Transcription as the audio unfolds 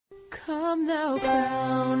Come thou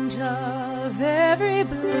fount of every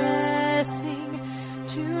blessing,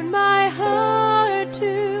 tune my heart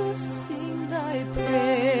to sing thy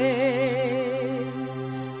praise.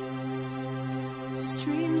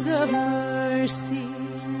 Streams of mercy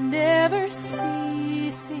never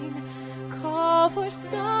ceasing, call for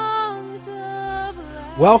songs of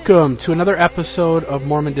life. Welcome to another episode of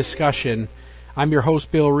Mormon Discussion. I'm your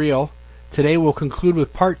host, Bill Reel. Today we'll conclude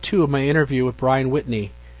with part 2 of my interview with Brian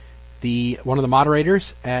Whitney, one of the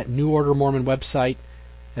moderators at New Order Mormon website,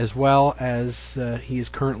 as well as he is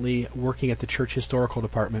currently working at the Church Historical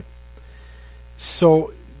Department.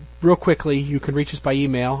 So, real quickly, you can reach us by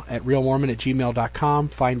email at realmormon@gmail.com.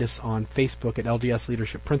 Find us on Facebook at LDS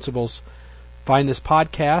Leadership Principles. Find this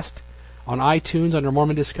podcast on iTunes under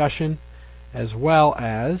Mormon Discussion, as well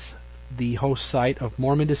as the host site of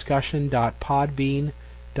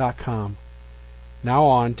mormondiscussion.podbean.com. Now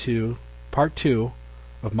on to part 2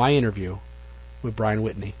 of my interview with Brian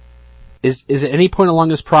Whitney. Is at any point along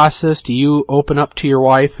this process, do you open up to your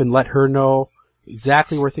wife and let her know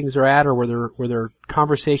exactly where things are at, or were there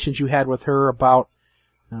conversations you had with her about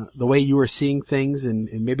the way you were seeing things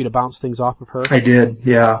and maybe to bounce things off of her? I did,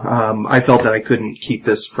 yeah. I felt that I couldn't keep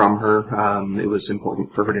this from her. It was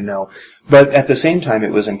important for her to know. But at the same time,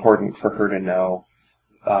 it was important for her to know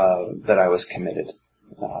that I was committed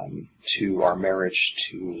to our marriage,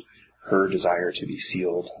 to her desire to be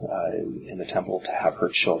sealed in the temple, to have her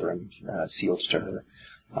children sealed to her.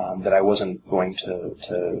 That I wasn't going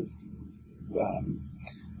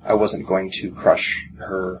to crush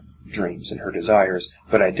her dreams and her desires,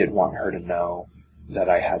 but I did want her to know that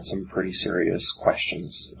I had some pretty serious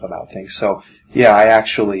questions about things. So, yeah, I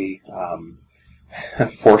actually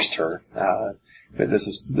forced her.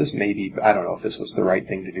 This may be, I don't know if this was the right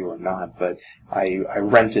thing to do or not, but I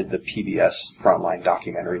rented the PBS Frontline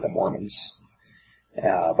documentary, The Mormons,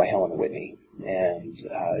 by Helen Whitney. And,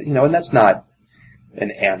 and that's not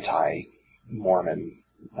an anti-Mormon,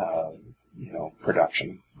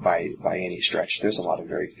 production by any stretch. There's a lot of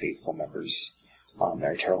very faithful members on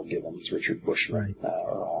there. Terrell Gibbons, Richard Bushman,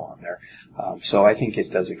 are all on there. So I think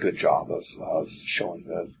it does a good job of showing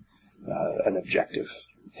an objective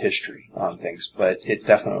history on things, but it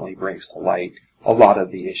definitely brings to light a lot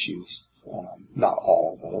of the issues, not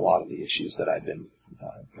all, but a lot of the issues that I've been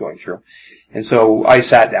going through. And so I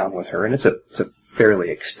sat down with her, and it's a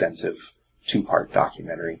fairly extensive 2-part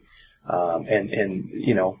documentary.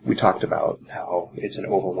 We talked about how it's an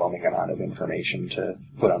overwhelming amount of information to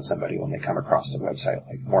put on somebody when they come across the website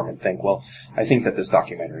like Mormon Think. Well, I think that this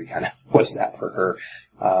documentary kind of was that for her.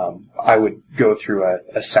 I would go through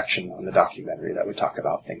a section on the documentary that would talk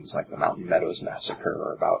about things like the Mountain Meadows Massacre,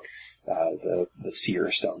 or about the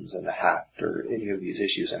seer stones in the hat, or any of these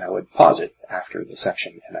issues, and I would pause it after the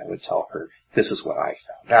section, and I would tell her, this is what I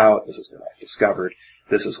found out, this is what I discovered,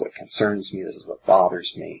 this is what concerns me, this is what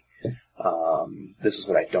bothers me. This is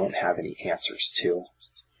what I don't have any answers to.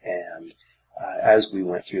 And as we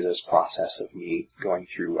went through this process of me going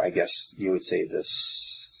through, I guess you would say,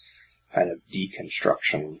 this kind of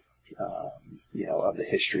deconstruction, of the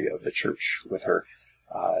history of the church with her,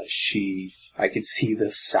 I could see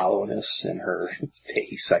the sallowness in her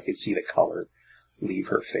face. I could see the color leave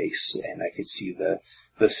her face, and I could see the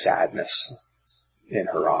sadness in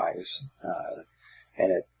her eyes.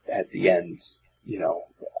 And at the end,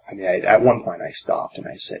 at one point I stopped and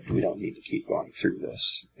I said, we don't need to keep going through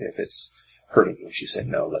this if it's hurting you. She said,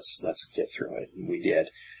 no, let's get through it. And we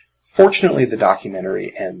did. Fortunately, the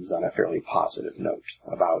documentary ends on a fairly positive note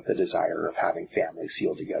about the desire of having families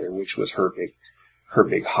sealed together, which was her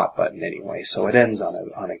big hot button anyway. So it ends on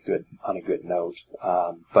a good note.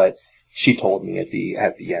 But she told me at the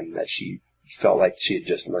end that she felt like she had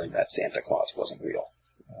just learned that Santa Claus wasn't real.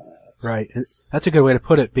 Right. And that's a good way to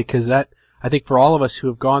put it, because I think for all of us who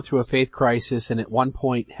have gone through a faith crisis and at one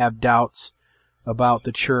point have doubts about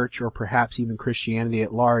the church, or perhaps even Christianity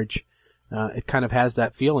at large, it kind of has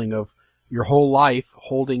that feeling of your whole life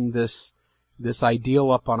holding this ideal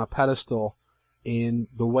up on a pedestal, and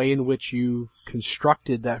the way in which you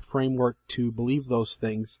constructed that framework to believe those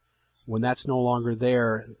things, when that's no longer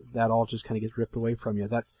there, that all just kind of gets ripped away from you.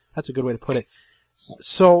 That's a good way to put it.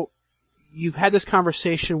 So you've had this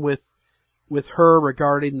conversation with her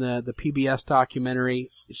regarding the PBS documentary,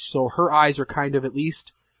 so her eyes are kind of at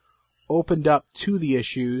least opened up to the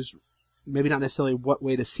issues, maybe not necessarily what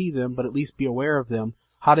way to see them, but at least be aware of them.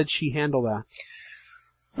 How did she handle that?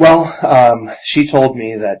 Well, she told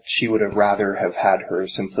me that she would have rather have had her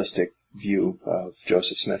simplistic view of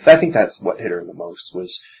Joseph Smith. I think that's what hit her the most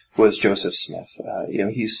was Joseph Smith.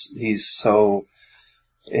 He's so,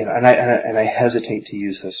 and I hesitate to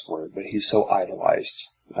use this word, but he's so idolized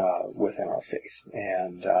within our faith,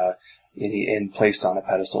 and placed on a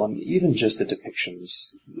pedestal, and even just the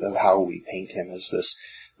depictions of how we paint him as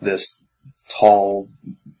this tall,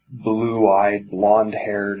 blue-eyed,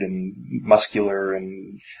 blonde-haired, and muscular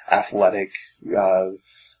and athletic,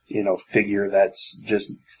 figure that's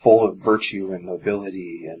just full of virtue and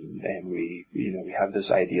nobility, and we have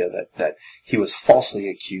this idea that he was falsely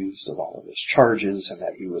accused of all of his charges, and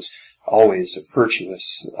that he was always a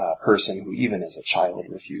virtuous person who, even as a child,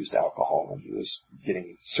 refused alcohol when he was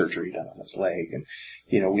getting surgery done on his leg. And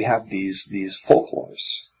we have these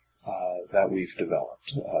folklores that we've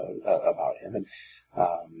developed about him, and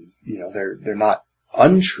they're not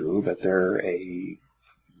untrue, but they're a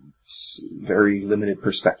very limited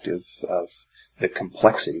perspective of the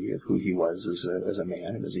complexity of who he was as a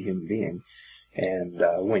man and as a human being. And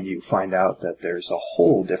when you find out that there's a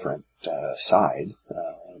whole different side,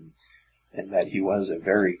 and that he was a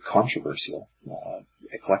very controversial,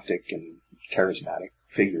 eclectic and charismatic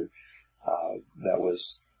figure, that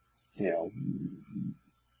was,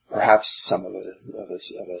 perhaps some of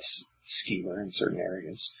a schemer in certain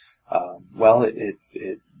areas.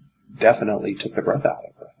 It definitely took the breath out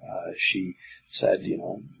of her. She said,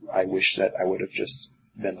 I wish that I would have just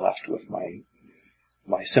been left with my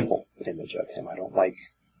simple image of him. I don't like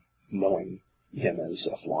knowing him as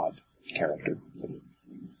a flawed character.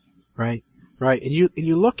 Right. And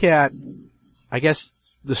you look at, I guess,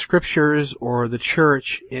 the scriptures or the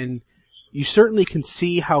church, and you certainly can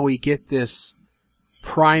see how we get this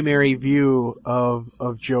primary view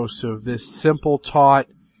of Joseph, this simple taught,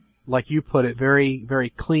 like you put it, very, very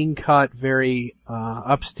clean cut, very,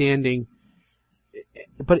 upstanding.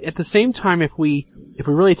 But at the same time, if we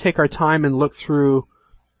really take our time and look through,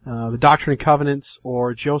 the Doctrine and Covenants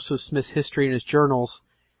or Joseph Smith's history in his journals,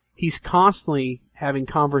 he's constantly having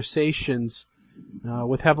conversations,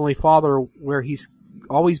 with Heavenly Father where he's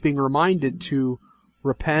always being reminded to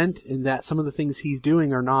repent and that some of the things he's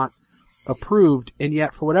doing are not approved. And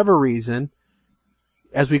yet, for whatever reason,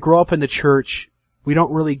 as we grow up in the church, we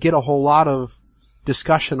don't really get a whole lot of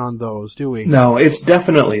discussion on those, do we? No, it's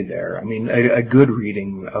definitely there. I mean, a good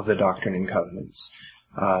reading of the Doctrine and Covenants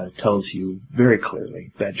tells you very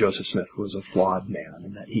clearly that Joseph Smith was a flawed man,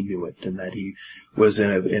 and that he knew it, and that he was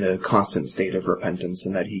in a constant state of repentance,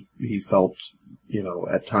 and that he felt,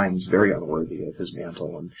 at times very unworthy of his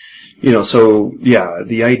mantle. And, so yeah,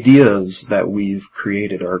 the ideas that we've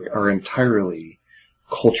created are entirely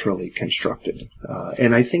culturally constructed.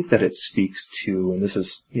 And I think that it speaks to, and this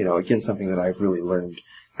is, again, something that I've really learned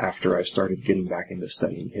after I started getting back into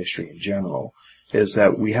studying history in general, is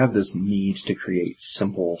that we have this need to create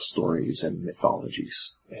simple stories and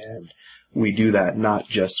mythologies. And we do that not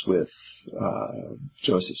just with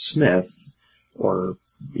Joseph Smith or,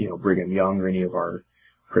 Brigham Young or any of our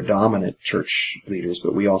predominant church leaders,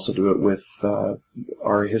 but we also do it with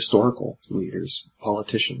our historical leaders,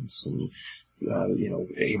 politicians, and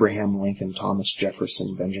Abraham Lincoln, Thomas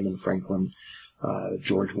Jefferson, Benjamin Franklin,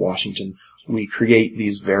 George Washington. We create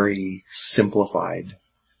these very simplified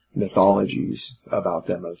mythologies about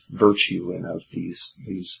them, of virtue and of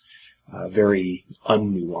these very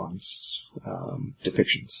unnuanced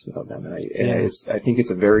depictions of them. And I think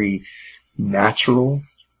it's a very natural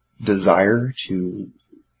desire to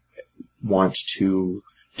want to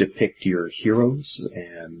depict your heroes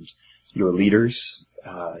and your leaders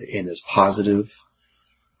in as positive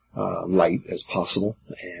light as possible,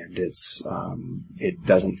 and it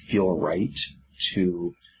doesn't feel right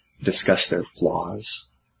to discuss their flaws,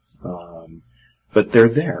 but they're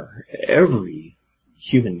there. Every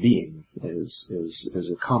human being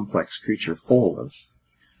is a complex creature full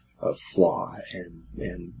of flaw,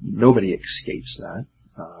 and nobody escapes that.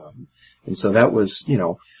 And so that was,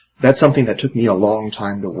 that's something that took me a long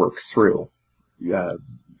time to work through.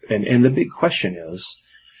 And the big question is,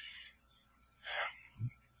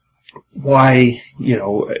 why,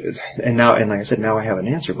 and like I said, now I have an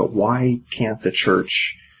answer, but why can't the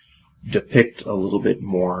church depict a little bit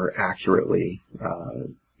more accurately,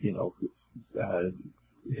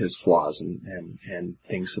 his flaws and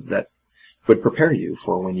things that would prepare you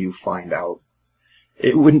for when you find out?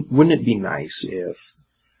 Wouldn't it be nice if,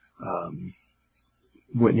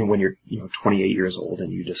 when you're, 28 years old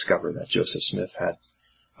and you discover that Joseph Smith had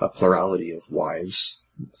a plurality of wives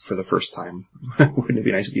for the first time? Wouldn't it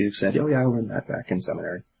be nice if you said, "Oh yeah, I learned that back in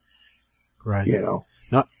seminary"? Right. No,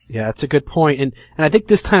 yeah, that's a good point. And I think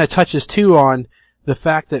this kind of touches too on the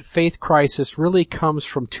fact that faith crisis really comes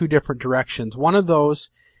from two different directions. One of those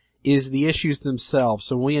is the issues themselves.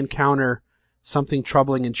 So when we encounter something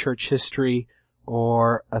troubling in church history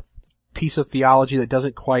or a piece of theology that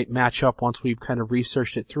doesn't quite match up once we've kind of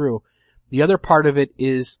researched it through, the other part of it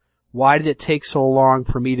is, why did it take so long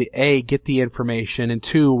for me to A, get the information, and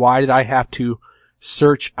 2, why did I have to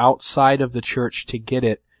search outside of the church to get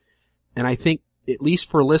it? And I think, at least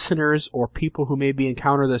for listeners or people who maybe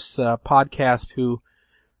encounter this podcast who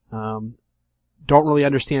don't really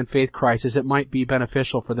understand faith crisis, it might be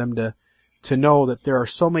beneficial for them to know that there are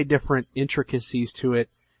so many different intricacies to it.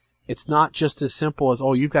 It's not just as simple as,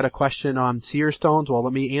 oh, you've got a question on seer stones, well,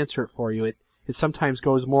 let me answer it for you. It sometimes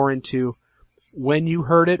goes more into when you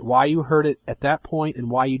heard it, why you heard it at that point, and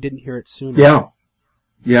why you didn't hear it sooner.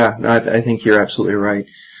 Yeah, no, I think you're absolutely right.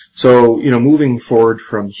 So, moving forward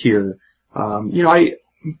from here,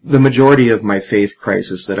 the majority of my faith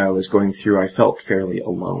crisis that I was going through, I felt fairly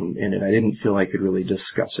alone in it. I didn't feel I could really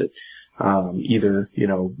discuss it, either,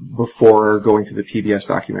 before going through the PBS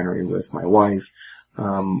documentary with my wife,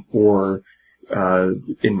 or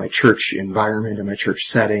in my church environment, in my church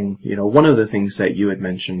setting. One of the things that you had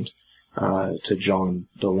mentioned to John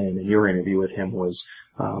Dehlin in your interview with him was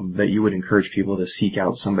that you would encourage people to seek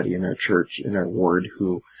out somebody in their church, in their ward,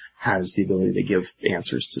 who has the ability to give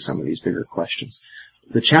answers to some of these bigger questions.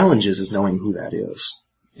 The challenge is knowing who that is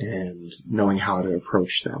and knowing how to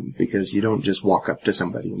approach them, because you don't just walk up to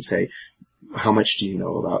somebody and say, how much do you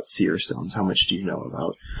know about seer stones? How much do you know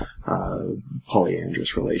about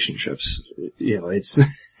polyandrous relationships?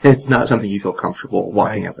 It's not something you feel comfortable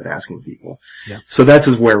walking up and asking people. Yeah. So this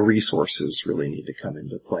is where resources really need to come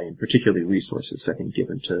into play, and particularly resources, I think,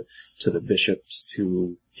 given to the bishops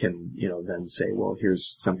who can, then say, well,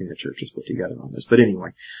 here's something the church has put together on this. But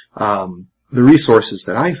anyway, the resources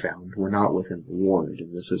that I found were not within the ward,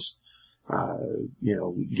 and this is,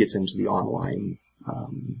 gets into the online,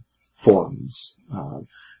 forums.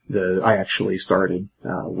 I actually started,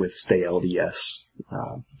 with Stay LDS,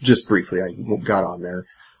 just briefly. I got on there,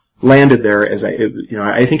 landed there as I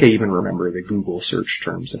think I even remember the Google search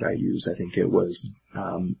terms that I used. I think it was,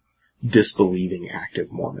 disbelieving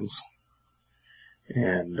active Mormons.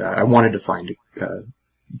 And, I wanted to find,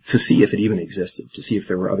 to see if it even existed, to see if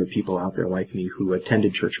there were other people out there like me who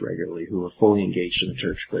attended church regularly, who were fully engaged in the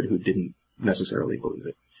church, but who didn't necessarily believe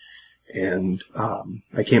it. And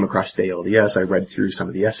I came across Stay LDS. I read through some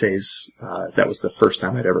of the essays. That was the first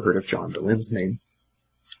time I'd ever heard of John Dehlin's name.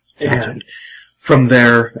 And from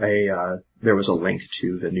there, there was a link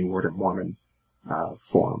to the New Order Mormon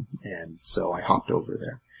forum, and so I hopped over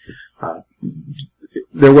there.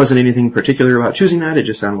 There wasn't anything particular about choosing that. It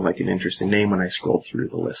just sounded like an interesting name when I scrolled through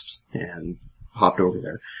the list and hopped over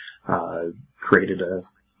there. Created a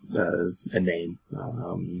name,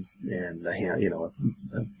 and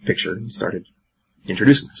a picture, and started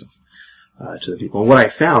introducing myself, to the people. And what I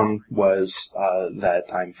found was, that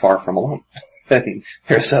I'm far from alone. And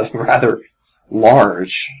there's a rather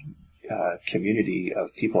large, community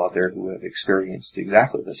of people out there who have experienced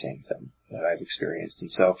exactly the same thing that I've experienced.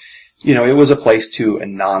 And so, it was a place to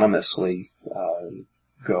anonymously,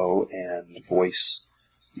 go and voice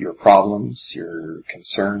your problems, your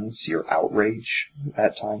concerns, your outrage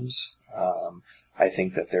at times. I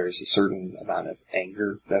think that there's a certain amount of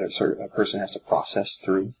anger that a person has to process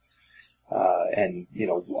through. And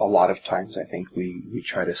a lot of times I think we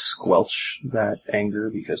try to squelch that anger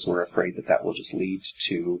because we're afraid that will just lead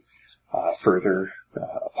to, further,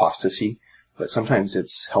 apostasy. But sometimes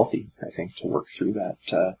it's healthy, I think, to work through that,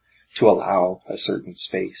 to allow a certain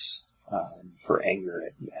space, for anger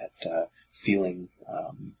at feeling,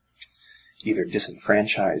 either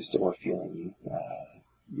disenfranchised or feeling,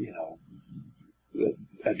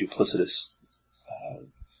 a duplicitous,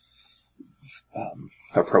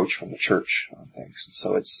 approach from the church on things. And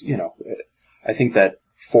so it's, I think that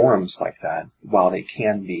forums like that, while they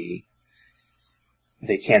can be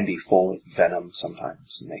full of venom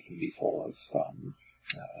sometimes, and they can be full of,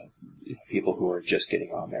 people who are just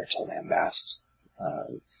getting on there to lambast,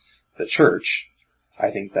 the church. I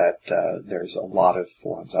think that, there's a lot of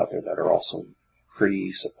forums out there that are also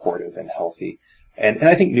pretty supportive and healthy. And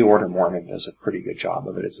I think New Order Mormon does a pretty good job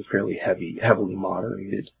of it. It's a fairly heavily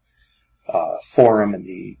moderated, forum, and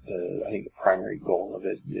I think the primary goal of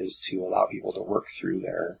it is to allow people to work through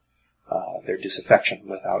their disaffection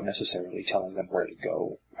without necessarily telling them where to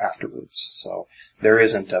go afterwards. So there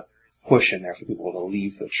isn't a push in there for people to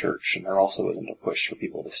leave the church, and there also isn't a push for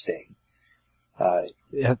people to stay.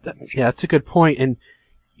 That's a good point. And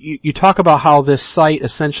you talk about how this site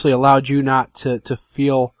essentially allowed you not to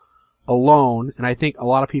feel alone. And I think a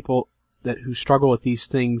lot of people who struggle with these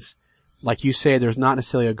things, like you say, there's not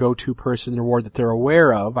necessarily a go-to person in the ward that they're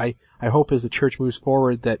aware of. I hope as the church moves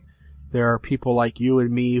forward that there are people like you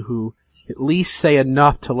and me who at least say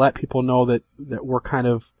enough to let people know that we're kind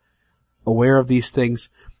of aware of these things.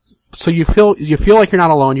 so you feel like you're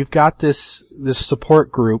not alone. You've got this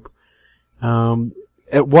support group.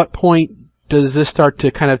 At what point does this start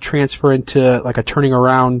to kind of transfer into like a turning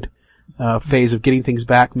around phase of getting things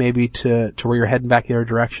back maybe to where you're heading back the other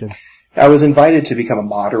direction? I was invited to become a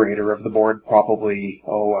moderator of the board probably,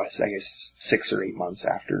 I guess 6 or 8 months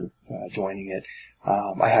after joining it.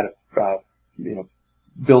 I had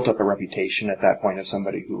built up a reputation at that point of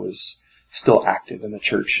somebody who was still active in the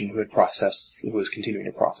church and who was continuing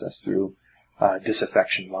to process through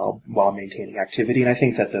disaffection while maintaining activity. And I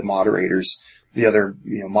think that the other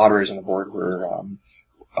moderators on the board were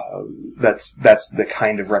that's the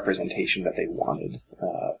kind of representation that they wanted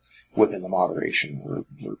within the moderation were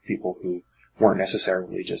people who weren't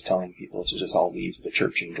necessarily just telling people to just all leave the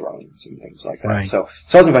church in drones and things like that. Right. So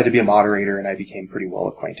I was invited to be a moderator, and I became pretty well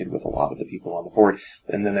acquainted with a lot of the people on the board.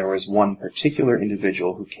 And then there was one particular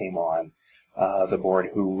individual who came on the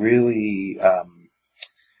board who really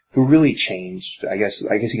changed. I guess you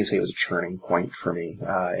can say it was a turning point for me.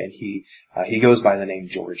 And he goes by the name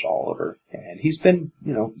George Oliver, and he's been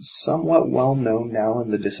somewhat well known now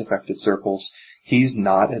in the disaffected circles. He's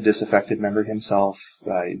not a disaffected member himself,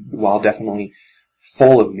 while definitely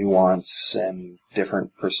full of nuance and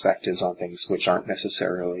different perspectives on things which aren't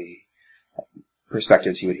necessarily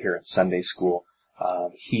perspectives you would hear in Sunday school.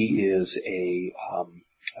 He is an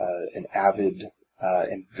avid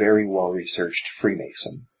and very well-researched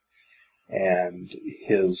Freemason. And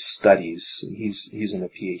his studies, he's in a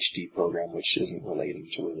PhD program which isn't relating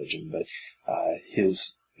to religion, but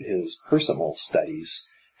his personal studies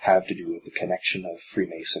have to do with the connection of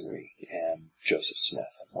Freemasonry and Joseph Smith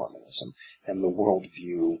and Mormonism, and the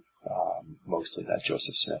worldview, mostly that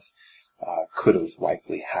Joseph Smith could have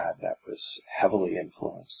likely had that was heavily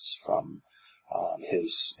influenced from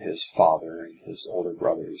his father and his older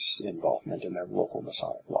brother's involvement in their local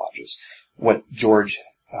Masonic lodges. What George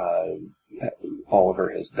Oliver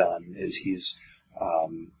has done is he's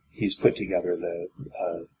put together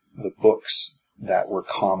the books that were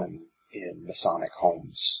common in Masonic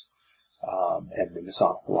homes, and the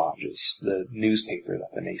Masonic lodges, the newspaper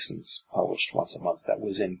that the Masons published once a month that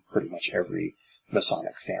was in pretty much every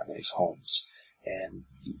Masonic family's homes, and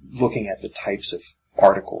looking at the types of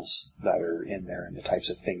articles that are in there and the types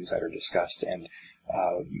of things that are discussed, and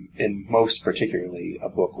most particularly a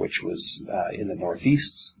book which was in the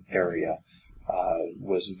Northeast area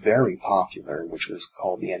was very popular, which was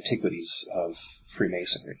called The Antiquities of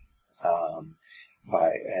Freemasonry.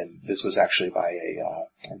 And this was actually by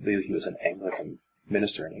I believe he was an Anglican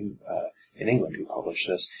minister in England who published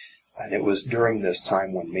this. And it was during this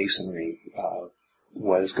time when Masonry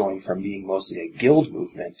was going from being mostly a guild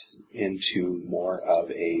movement into more of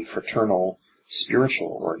a fraternal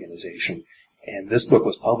spiritual organization. And this book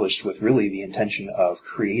was published with really the intention of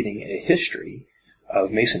creating a history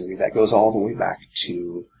of Masonry that goes all the way back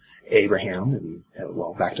to Abraham and,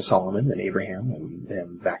 back to Solomon and Abraham and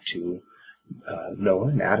then back to Noah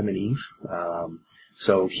and Adam and Eve.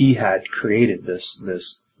 So he had created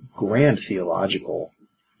this grand theological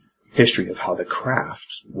history of how the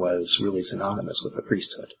craft was really synonymous with the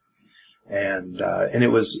priesthood. And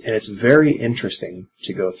it's very interesting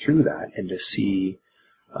to go through that and to see,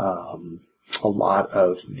 a lot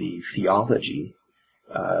of the theology,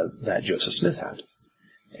 that Joseph Smith had.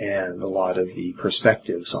 And a lot of the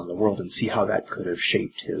perspectives on the world, and see how that could have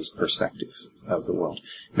shaped his perspective of the world.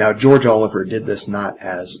 Now, George Oliver did this not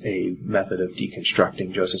as a method of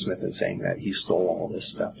deconstructing Joseph Smith and saying that he stole all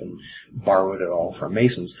this stuff and borrowed it all from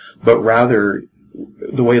Masons, but rather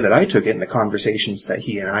the way that I took it in the conversations that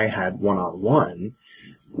he and I had one-on-one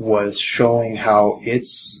was showing how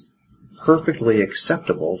it's perfectly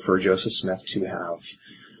acceptable for Joseph Smith to have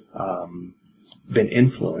been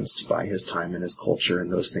influenced by his time and his culture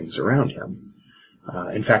and those things around him.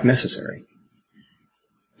 In fact, necessary.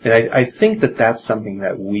 And I think that that's something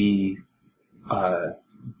that we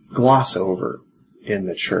gloss over in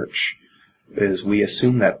the church, is we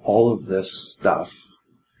assume that all of this stuff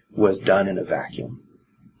was done in a vacuum.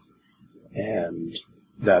 And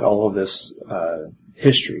that all of this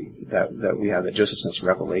history that we have at Joseph Smith's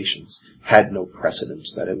Revelations had no precedent,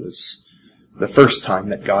 that it was the first time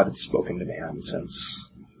that God had spoken to man since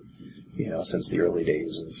the early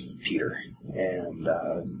days of Peter. And,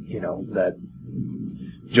 that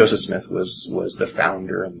Joseph Smith was the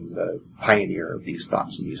founder and the pioneer of these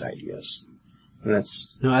thoughts and these ideas. And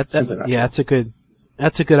that's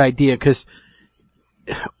a good idea, because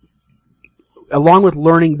along with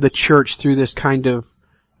learning the church through this kind of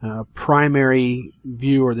primary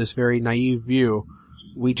view, or this very naive view,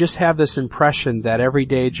 we just have this impression that every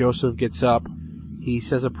day Joseph gets up, he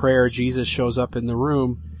says a prayer, Jesus shows up in the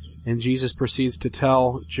room, and Jesus proceeds to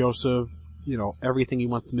tell Joseph, everything he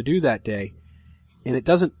wants him to do that day. And it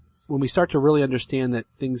doesn't, when we start to really understand that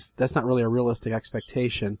that's not really a realistic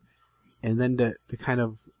expectation, and then to kind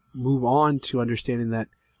of move on to understanding that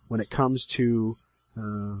when it comes to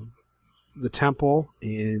the temple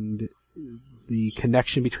and the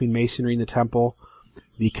connection between masonry and the temple,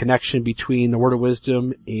 the connection between the word of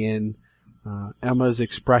wisdom and Emma's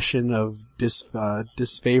expression of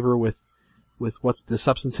disfavor with what the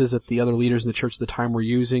substances that the other leaders in the church at the time were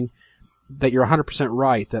using, that you're 100%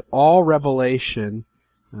 right, that all revelation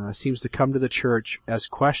seems to come to the church as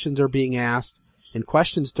questions are being asked, and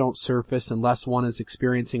questions don't surface unless one is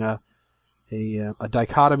experiencing a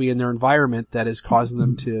dichotomy in their environment that is causing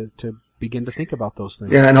them to begin to think about those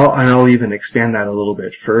things. Yeah, and I'll even expand that a little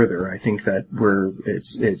bit further. I think that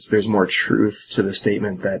there's more truth to the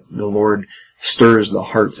statement that the Lord stirs the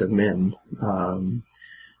hearts of men,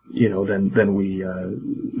 than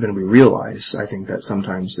we realize. I think that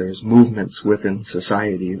sometimes there's movements within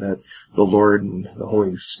society that the Lord and the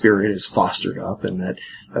Holy Spirit is fostered up, and that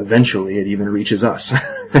eventually it even reaches us.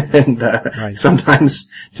 And right.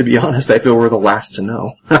 Sometimes, to be honest, I feel we're the last to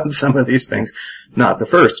know on some of these things. Not the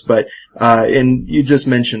first, but and you just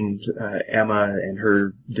mentioned Emma and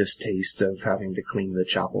her distaste of having to clean the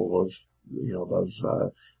chapel of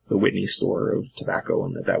the Whitney store of tobacco,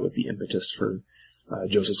 and that was the impetus for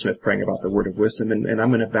Joseph Smith praying about the word of wisdom. And I'm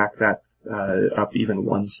going to back that up even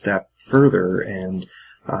one step further and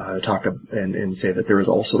talk and say that there was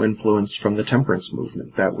also influence from the temperance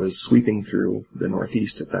movement that was sweeping through the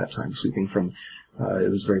Northeast at that time, sweeping from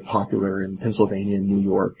it was very popular in Pennsylvania and New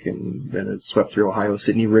York, and then it swept through Ohio.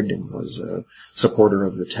 Sidney Rigdon was a supporter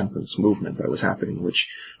of the temperance movement that was happening, which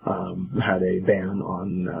had a ban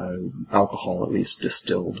on alcohol, at least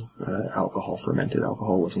distilled alcohol. Fermented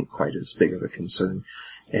alcohol wasn't quite as big of a concern,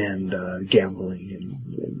 and gambling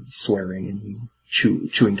and swearing and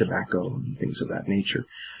chewing tobacco and things of that nature.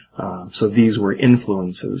 So these were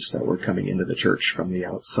influences that were coming into the church from the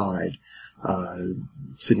outside.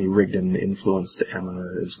 Sidney Rigdon influenced Emma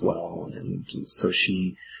as well, and so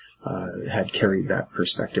she had carried that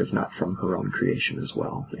perspective, not from her own creation as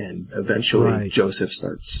well. And eventually right. Joseph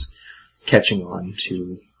starts catching on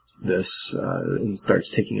to this and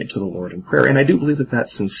starts taking it to the Lord in prayer. And I do believe that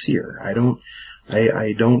that's sincere. I don't,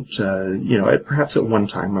 perhaps at one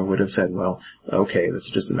time I would have said, well, okay, that's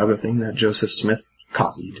just another thing that Joseph Smith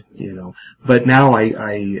copied, But now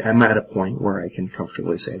I am at a point where I can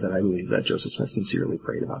comfortably say that I believe that Joseph Smith sincerely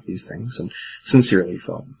prayed about these things and sincerely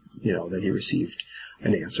felt, that he received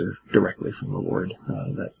an answer directly from the Lord,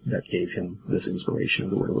 that gave him this inspiration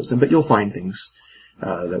of the word of wisdom. But you'll find things,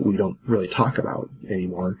 that we don't really talk about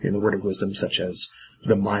anymore in the word of wisdom, such as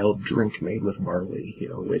the mild drink made with barley,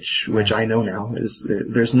 which I know now is,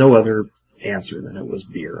 there's no other answer than it was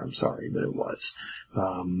beer. I'm sorry, but it was.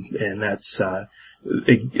 And that's,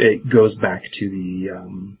 it goes back to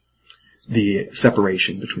the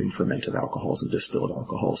separation between fermented alcohols and distilled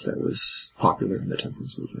alcohols that was popular in the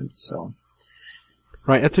temperance movement. So,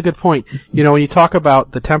 right, that's a good point. When you talk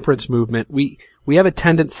about the temperance movement, we have a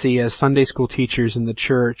tendency as Sunday school teachers in the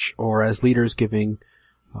church, or as leaders giving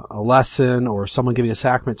a lesson, or someone giving a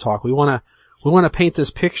sacrament talk, we want to paint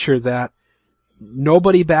this picture that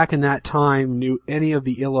nobody back in that time knew any of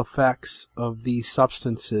the ill effects of these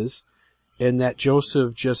substances, and that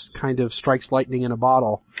Joseph just kind of strikes lightning in a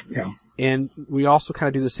bottle. Yeah. And we also kind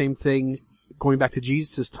of do the same thing going back to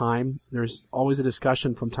Jesus' time. There's always a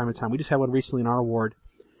discussion from time to time. We just had one recently in our ward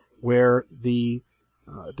where the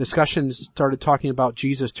discussions started talking about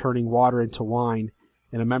Jesus turning water into wine,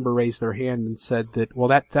 and a member raised their hand and said that, well,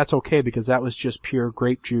 that's okay because that was just pure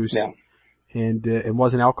grape juice. Yeah. And it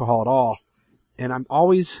wasn't alcohol at all. And I'm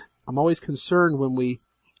always concerned when we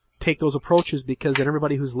take those approaches, because then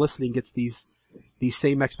everybody who's listening gets these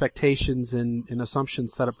same expectations and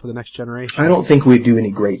assumptions set up for the next generation. I don't think we do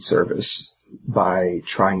any great service by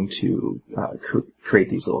trying to create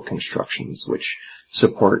these little constructions which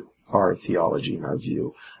support our theology and our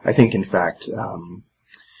view. I think, in fact,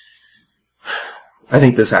 I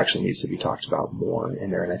think this actually needs to be talked about more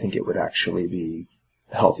in there, and I think it would actually be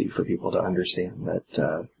healthy for people to understand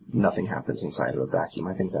that nothing happens inside of a vacuum.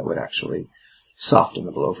 I think that would actually soften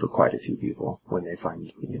the blow for quite a few people when they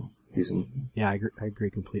find these. Yeah, I agree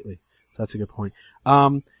completely. That's a good point.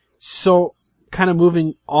 So kind of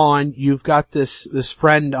moving on, you've got this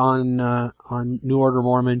friend on New Order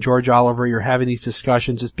Mormon, George Oliver. You're having these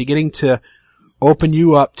discussions. It's beginning to open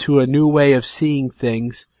you up to a new way of seeing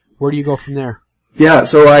things. Where do you go from there? Yeah,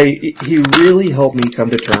 so he really helped me come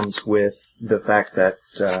to terms with the fact that,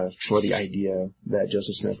 or the idea that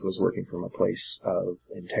Joseph Smith was working from a place of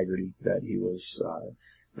integrity, that he was,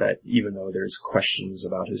 that even though there's questions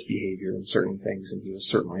about his behavior and certain things, and he was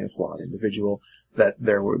certainly a flawed individual, that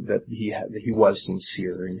he was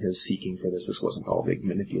sincere in his seeking for this. This wasn't all big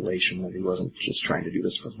manipulation, that he wasn't just trying to do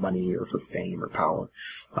this for money or for fame or power.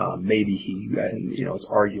 Maybe it's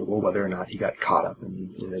arguable whether or not he got caught up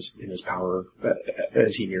in his power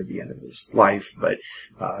as he neared the end of his life, but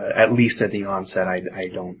at least at the onset, I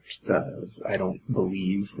don't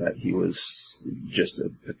believe that he was just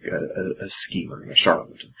a schemer and a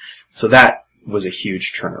charlatan. So that was a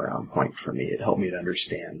huge turnaround point for me. It helped me to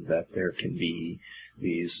understand that there can be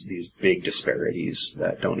these big disparities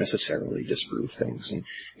that don't necessarily disprove things,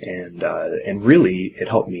 and really it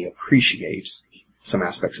helped me appreciate some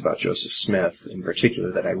aspects about Joseph Smith in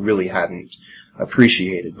particular that I really hadn't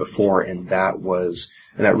appreciated before, and that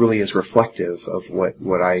really is reflective of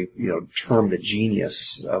what I term the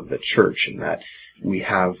genius of the church, in that we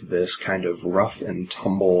have this kind of rough and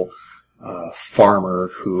tumble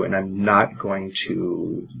farmer who, and I'm not going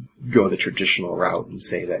to go the traditional route and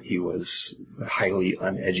say that he was highly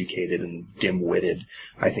uneducated and dim-witted.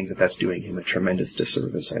 I think that that's doing him a tremendous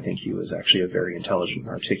disservice. I think he was actually a very intelligent and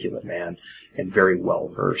articulate man, and very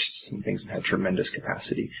well-versed in things, and had tremendous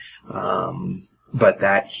capacity. But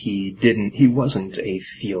that he wasn't a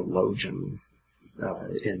theologian,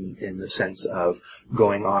 in the sense of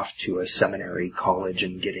going off to a seminary college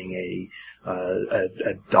and getting a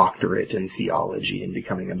doctorate in theology and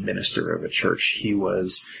becoming a minister of a church. He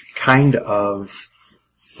was kind of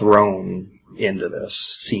thrown into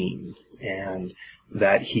this scene, and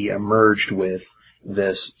that he emerged with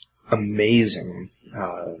this amazing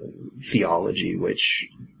theology, which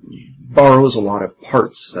borrows a lot of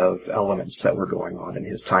parts of elements that were going on in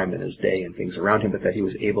his time and his day and things around him, but that he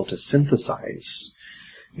was able to synthesize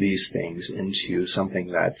these things into something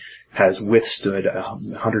that has withstood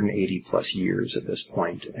 180 plus years at this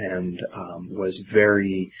point, and was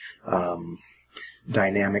very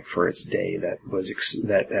dynamic for its day,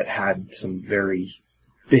 that had some very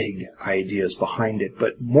big ideas behind it,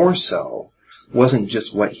 but more so wasn't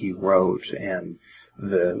just what he wrote and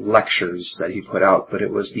the lectures that he put out, but it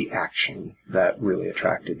was the action that really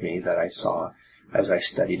attracted me, that I saw as I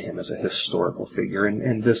studied him as a historical figure.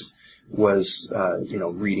 And this was,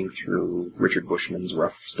 reading through Richard Bushman's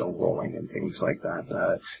Rough Stone Rolling and things like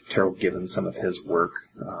that. Terrell Given, some of his work,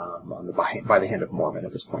 on the By the Hand of Mormon.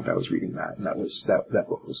 At this point I was reading that, and that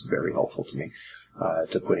book was very helpful to me,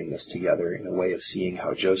 to putting this together in a way of seeing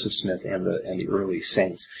how Joseph Smith and the early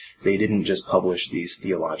saints, they didn't just publish these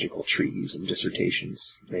theological treatises and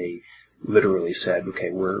dissertations. They literally said,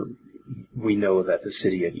 okay, we know that the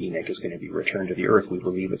city of Enoch is going to be returned to the earth. We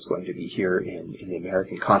believe it's going to be here in the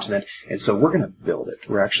American continent. And so we're going to build it.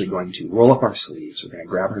 We're actually going to roll up our sleeves. We're going to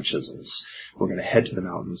grab our chisels. We're going to head to the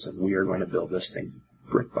mountains, and we are going to build this thing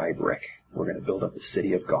brick by brick. We're going to build up the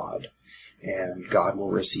city of God, and God will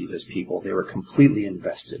receive his people. They were completely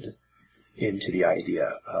invested into the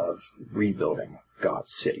idea of rebuilding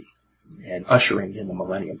God's city and ushering in the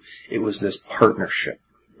millennium. It was this partnership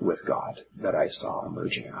with God that I saw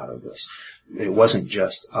emerging out of this. It wasn't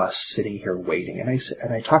just us sitting here waiting, and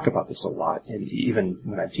I talk about this a lot, and even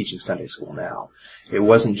when I'm teaching Sunday school now. It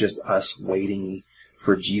wasn't just us waiting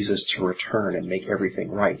for Jesus to return and make everything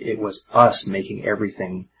right. It was us making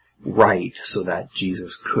everything right so that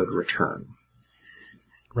Jesus could return.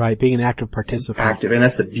 Right, being an active participant. Active, and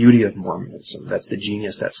that's the beauty of Mormonism. That's the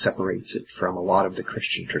genius that separates it from a lot of the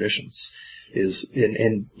Christian traditions.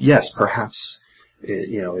 And yes, perhaps,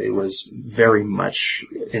 it was very much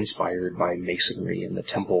inspired by Masonry and the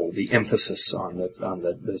temple, the emphasis on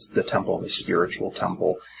the temple, the spiritual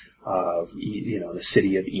temple of, the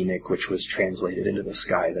city of Enoch, which was translated into the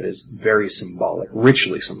sky, that is very symbolic,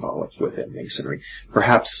 richly symbolic within Masonry.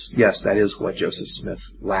 Perhaps, yes, that is what Joseph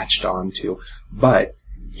Smith latched on to, but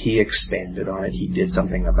he expanded on it. He did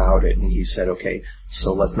something about it, and he said, okay,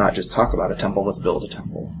 so let's not just talk about a temple, let's build a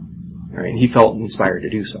temple. All right, and he felt inspired to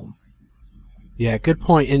do so. Yeah, good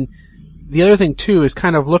point. And the other thing too is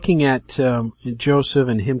kind of looking at Joseph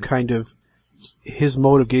and him, kind of his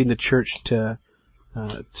mode of getting the church to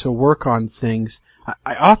work on things.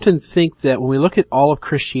 I often think that when we look at all of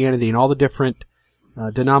Christianity and all the different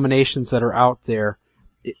denominations that are out there,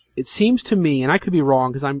 it seems to me, and I could be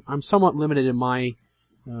wrong because I'm somewhat limited in my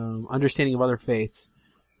understanding of other faiths,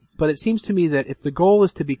 but it seems to me that if the goal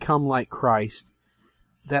is to become like Christ,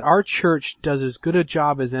 that our church does as good a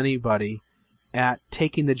job as anybody at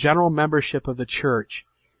taking the general membership of the church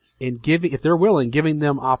and giving, if they're willing, giving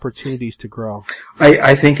them opportunities to grow.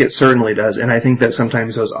 I think it certainly does, and I think that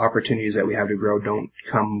sometimes those opportunities that we have to grow don't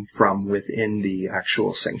come from within the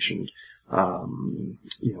actual sanctioned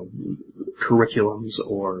curriculums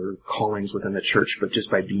or callings within the church, but just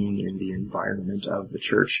by being in the environment of the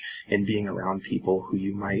church and being around people who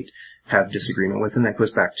you might have disagreement with. And that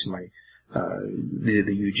goes back to my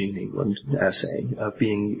the Eugene England essay of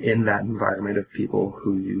being in that environment of people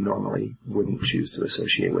who you normally wouldn't choose to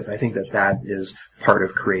associate with. I think that is part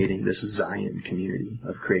of creating this Zion community,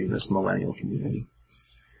 of creating this millennial community.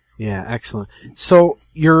 Yeah, excellent. So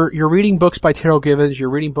you're reading books by Terrell Givens, you're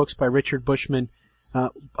reading books by Richard Bushman.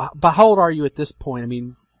 But how old are you at this point? I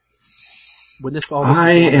mean, when this all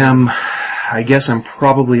I guess I'm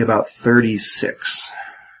probably about 36.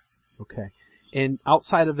 Okay. And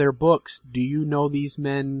outside of their books, do you know these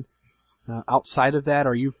men outside of that?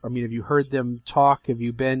 Have you heard them talk? Have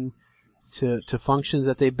you been to functions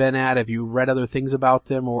that they've been at? Have you read other things about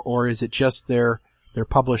them, or is it just their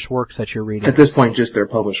published works that you're reading? At this point, just their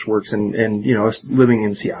published works, and living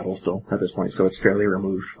in Seattle still at this point, so it's fairly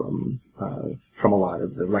removed from a lot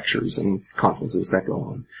of the lectures and conferences that go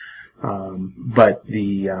on. But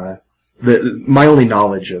my only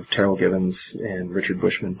knowledge of Terrell Givens and Richard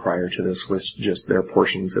Bushman prior to this was just their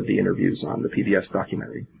portions of the interviews on the PBS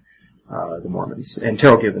documentary, The Mormons. And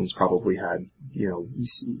Terrell Givens probably had,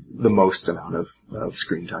 the most amount of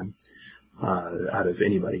screen time, out of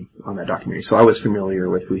anybody on that documentary. So I was familiar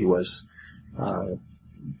with who he was,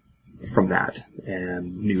 from that,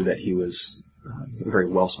 and knew that he was a very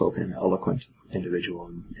well-spoken, eloquent individual,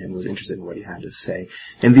 and was interested in what he had to say.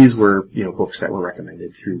 And these were, books that were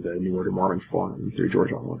recommended through the New Order Mormon Forum, through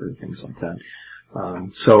George Oliver, things like that.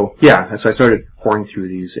 So I started pouring through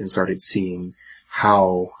these and started seeing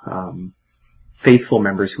how, faithful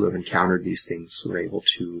members who have encountered these things were able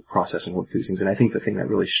to process and work through these things. And I think the thing that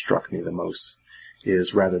really struck me the most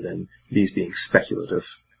is, rather than these being speculative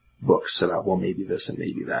books about, well, maybe this and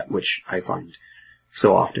maybe that, which I find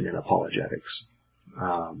so often in apologetics,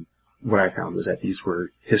 what I found was that these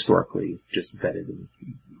were historically just vetted and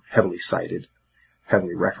heavily cited,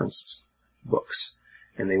 heavily referenced books.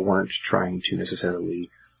 And they weren't trying to necessarily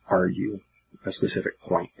argue a specific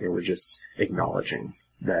point. They were just acknowledging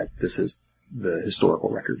that this is the historical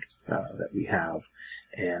record that we have,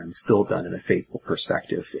 and still done in a faithful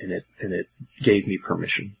perspective. And it gave me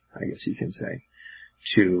permission, I guess you can say,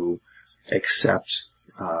 to accept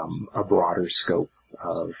a broader scope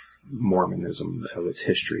of Mormonism, of its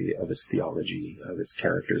history, of its theology, of its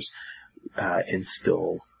characters, and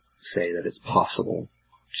still say that it's possible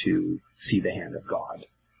to see the hand of God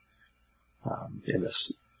in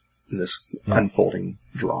this unfolding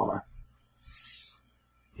drama.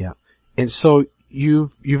 Yeah. And so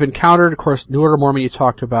you've encountered, of course, New Order Mormon you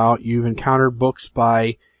talked about. You've encountered books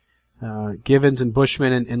by Givens and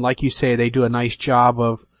Bushman, and like you say, they do a nice job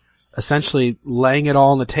of essentially laying it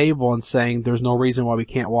all on the table and saying there's no reason why we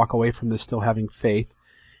can't walk away from this still having faith.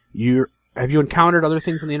 Have you encountered other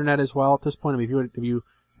things on the internet as well at this point? I mean, have you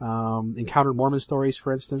encountered Mormon stories,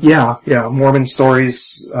 for instance? Yeah, Mormon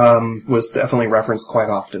stories was definitely referenced quite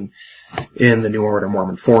often in the New Order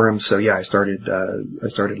Mormon Forum. So yeah, I started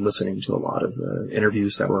listening to a lot of the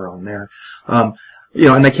interviews that were on there. And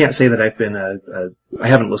I can't say that I've been I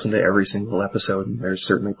haven't listened to every single episode. There's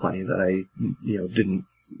certainly plenty that I, didn't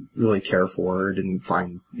really care for or didn't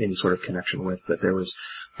find any sort of connection with, but there was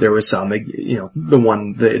some,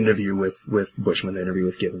 the interview with Bushman, the interview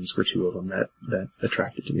with Givens were two of them that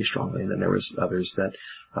attracted to me strongly. And then there was others that,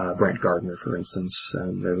 Brent Gardner, for instance,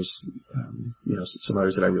 and there was, some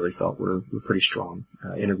others that I really felt were pretty strong,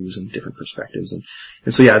 interviews and different perspectives.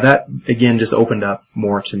 And so yeah, that again just opened up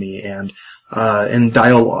more to me. And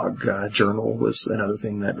Dialogue, Journal was another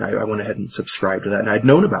thing that I went ahead and subscribed to that. And I'd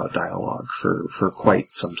known about Dialogue for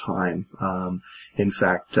quite some time. In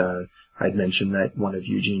fact, I'd mentioned that one of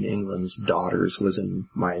Eugene England's daughters was in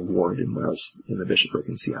my ward when I was in the bishopric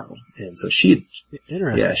in Seattle. And so she'd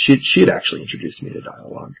actually introduced me to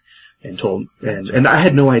Dialogue and I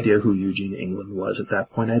had no idea who Eugene England was at that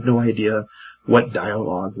point. I had no idea what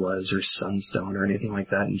Dialogue was or Sunstone or anything like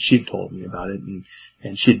that. And she'd told me about it,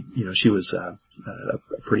 and she was a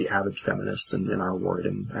pretty avid feminist in our ward,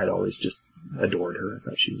 and I'd always just adored her. I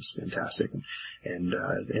thought she was fantastic.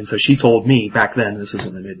 And so she told me back then, this is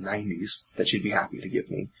in the mid-90s, that she'd be happy to give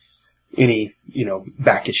me any,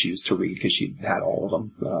 back issues to read, because she'd had all of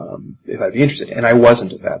them, if I'd be interested. And I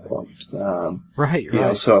wasn't at that point.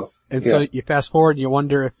 Right. So you fast forward and you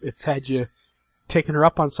wonder if had you taken her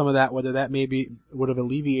up on some of that, whether that maybe would have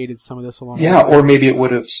alleviated some of this along the way. Yeah, or maybe it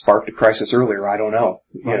would have sparked a crisis earlier. I don't know.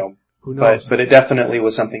 Right. Who knows? But it definitely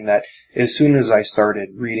was something that, as soon as I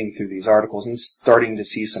started reading through these articles and starting to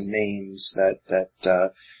see some names that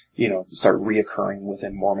start reoccurring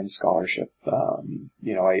within Mormon scholarship,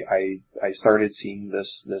 I started seeing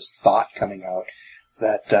this thought coming out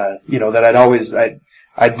that, that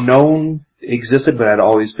I'd known existed, but I'd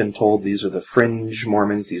always been told these are the fringe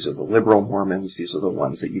Mormons, these are the liberal Mormons, these are the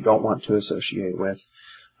ones that you don't want to associate with.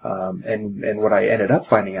 And what I ended up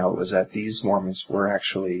finding out was that these Mormons were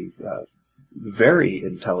actually, very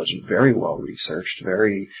intelligent, very well researched,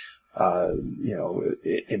 very,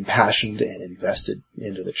 impassioned and invested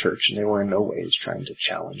into the church, and they were in no ways trying to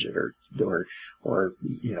challenge it or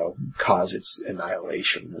cause its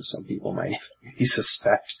annihilation, as some people might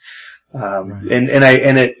suspect. Right.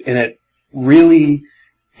 And it really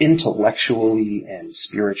intellectually and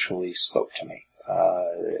spiritually spoke to me.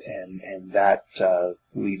 And that,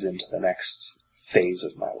 leads into the next phase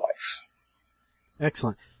of my life.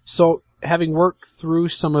 Excellent. So, having worked through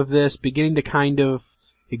some of this, beginning to kind of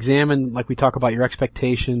examine, like we talk about your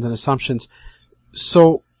expectations and assumptions,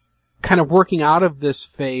 so kind of working out of this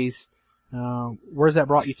phase, where's that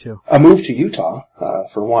brought you to? A move to Utah,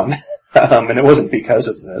 for one. And it wasn't because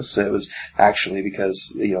of this. It was actually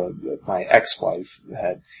because, my ex-wife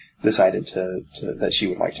had decided that she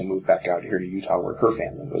would like to move back out here to Utah, where her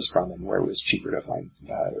family was from and where it was cheaper to find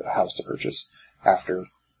a house to purchase after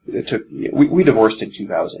it took. We divorced in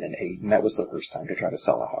 2008, and that was the first time to try to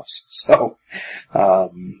sell a house. So,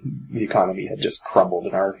 the economy had just crumbled,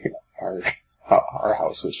 and our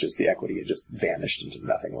house was just, the equity had just vanished into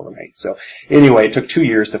nothing overnight. So anyway, it took 2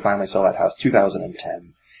 years to finally sell that house,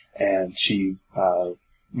 2010, and she,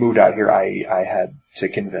 moved out here. I had to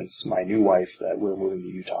convince my new wife that we were moving to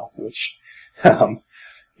Utah, which,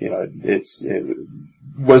 it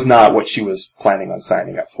was not what she was planning on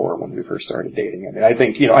signing up for when we first started dating. I mean, I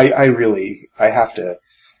think, I have to,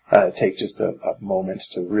 take just a moment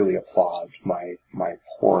to really applaud my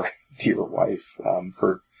poor dear wife,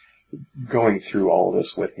 for going through all of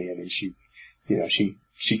this with me. I mean,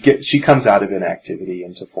 she comes out of inactivity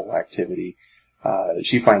into full activity.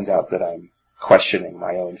 She finds out that I'm questioning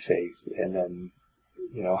my own faith, and then,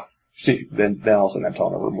 then all of a sudden I'm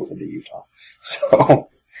telling her we're moving to Utah.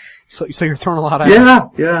 So you're throwing a lot at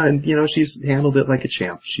her. Yeah, and she's handled it like a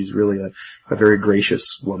champ. She's really a very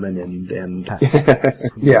gracious woman, and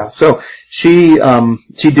yeah. So she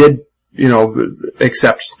did,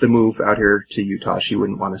 accept the move out here to Utah. She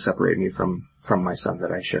wouldn't want to separate me from my son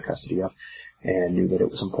that I share custody of, and knew that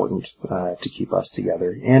it was important to keep us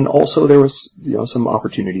together. And also there was, some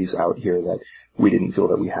opportunities out here that we didn't feel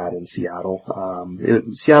that we had in Seattle.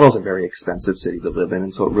 Seattle's a very expensive city to live in,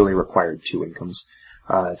 and so it really required two incomes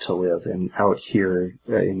to live. And out here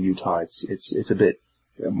in Utah, it's a bit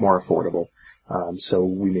more affordable. So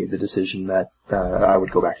we made the decision that I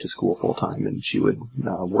would go back to school full time, and she would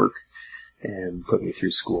work and put me through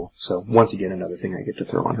school. So once again, another thing I get to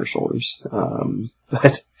throw on her shoulders.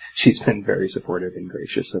 But she's been very supportive and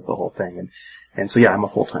gracious of the whole thing. And so yeah, I'm a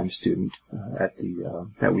full-time student, at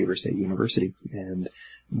Weber State University. And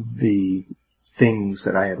the things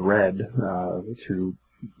that I had read, through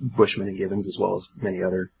Bushman and Gibbons, as well as many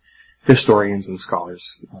other historians and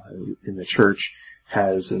scholars, in the church,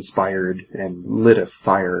 has inspired and lit a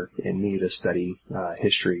fire in me to study,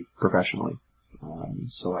 history professionally.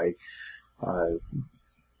 So I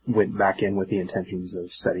went back in with the intentions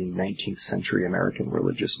of studying 19th century American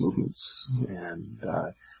religious movements, and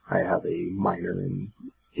I have a minor in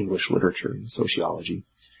English literature and sociology,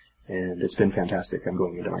 and it's been fantastic. I'm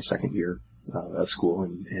going into my second year of school,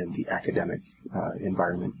 and the academic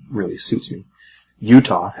environment really suits me.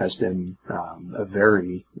 Utah has been a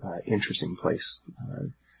very interesting place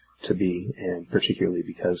to be, and particularly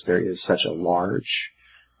because there is such a large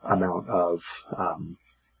amount of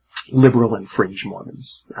liberal and fringe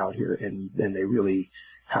Mormons out here, and they really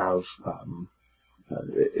have,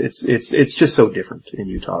 it's just so different in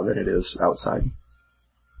Utah than it is outside.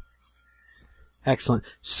 Excellent.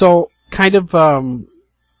 So, kind of,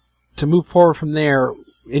 to move forward from there,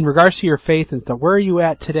 in regards to your faith and stuff, where are you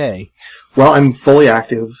at today? Well, I'm fully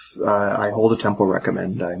active. I hold a temple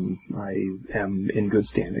recommend. I am in good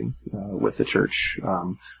standing with the church.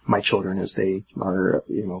 My children, as they are,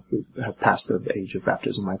 have passed the age of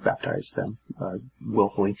baptism, I've baptized them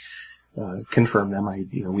willfully, confirm them.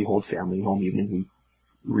 We hold family home evening. We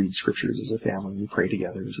read scriptures as a family. We pray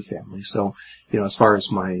together as a family. So, as far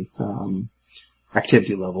as my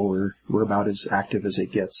activity level, we're about as active as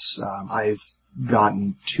it gets. I've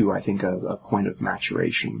gotten to, I think, a point of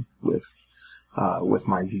maturation with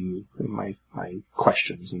my view and my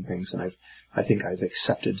questions and things, and I think I've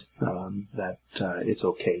accepted that it's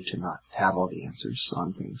okay to not have all the answers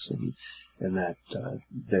on things, and that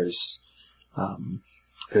there's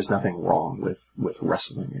there's nothing wrong with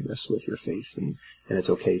wrestling, I guess, with your faith, and it's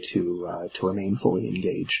okay to remain fully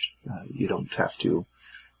engaged. You don't have to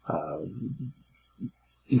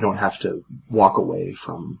walk away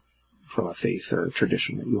from a faith or a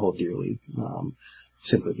tradition that you hold dearly,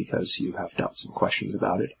 simply because you have doubts and questions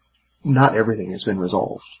about it. Not everything has been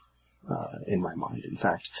resolved, in my mind. In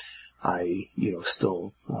fact, I,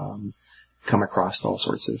 still, come across all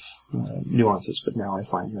sorts of, nuances, but now I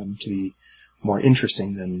find them to be more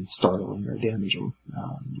interesting than startling or damaging.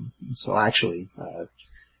 So actually,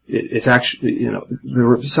 it's actually, there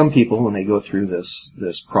are some people when they go through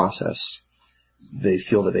this process, they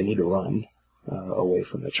feel that they need to run away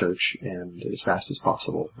from the church and as fast as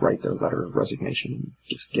possible write their letter of resignation and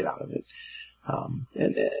just get out of it.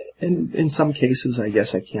 And in some cases, I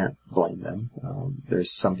guess I can't blame them.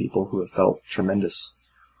 There's some people who have felt tremendous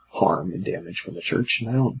harm and damage from the church, and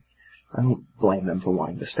I don't blame them for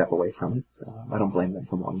wanting to step away from it. I don't blame them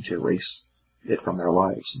for wanting to erase it from their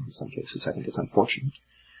lives. In some cases, I think it's unfortunate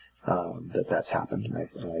that that's happened, and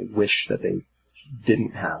I wish that they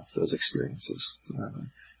didn't have those experiences,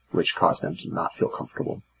 which caused them to not feel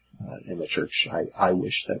comfortable in the church. I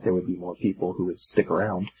wish that there would be more people who would stick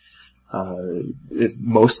around,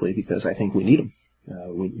 mostly because I think we need them.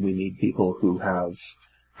 We need people who have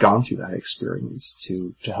gone through that experience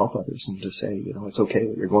to help others and to say, it's okay,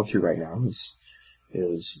 what you're going through right now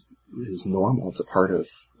is normal. It's a part of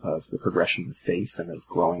the progression of faith and of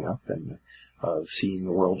growing up and of seeing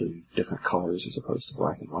the world in different colors as opposed to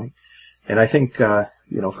black and white. And I think,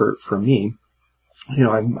 for me,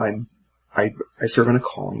 I serve in a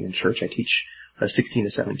calling in church. I teach a 16 to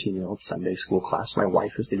 17-year-old Sunday school class. My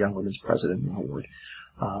wife is the young women's president in our ward.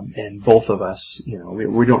 And both of us,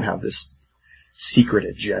 we don't have this secret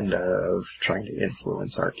agenda of trying to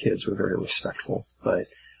influence our kids. We're very respectful. But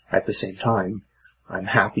at the same time, I'm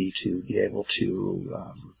happy to be able to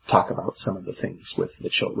talk about some of the things with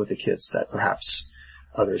the kids that perhaps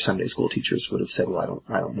other Sunday school teachers would have said, well,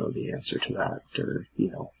 I don't know the answer to that, or,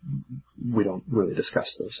 we don't really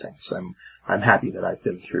discuss those things. I'm happy that I've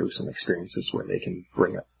been through some experiences where they can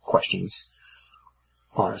bring up questions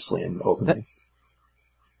honestly and openly.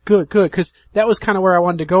 Good, because that was kind of where I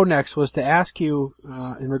wanted to go next, was to ask you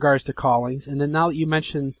in regards to callings. And then now that you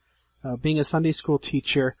mentioned being a Sunday school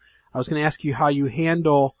teacher, I was going to ask you how you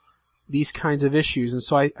handle these kinds of issues. And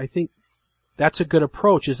so I think that's a good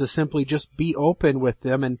approach, is to simply just be open with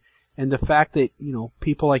them, and the fact that,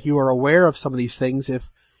 people like you are aware of some of these things.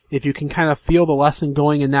 If you can kind of feel the lesson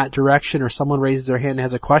going in that direction, or someone raises their hand and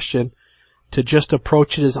has a question, to just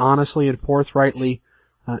approach it as honestly and forthrightly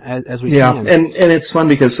as we can. Yeah, and it's fun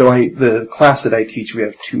because the class that I teach, we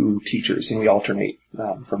have two teachers and we alternate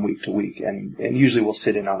from week to week, and usually we'll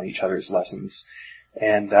sit in on each other's lessons.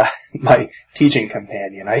 And my teaching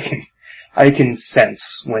companion, I can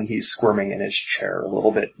sense when he's squirming in his chair a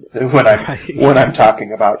little bit when I'm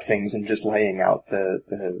talking about things and just laying out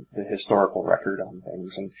the historical record on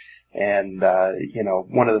things. And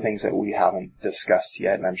one of the things that we haven't discussed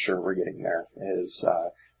yet, and I'm sure we're getting there, is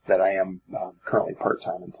that I am currently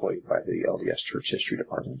part-time employed by the LDS Church History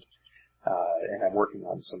Department. And I'm working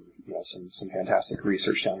on some fantastic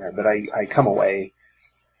research down there. But I come away,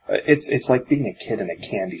 it's like being a kid in a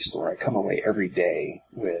candy store. I come away every day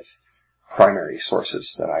with primary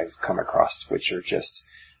sources that I've come across, which are just,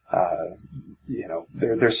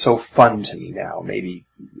 they're so fun to me now. Maybe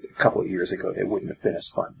a couple of years ago they wouldn't have been as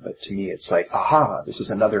fun, but to me it's like, aha, this is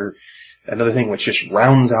another thing which just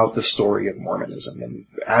rounds out the story of Mormonism and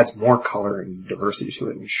adds more color and diversity to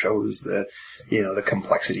it and shows the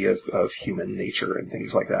complexity of human nature and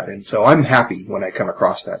things like that. And so I'm happy when I come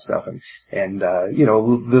across that stuff. And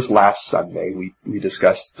this last Sunday we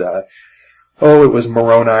discussed, it was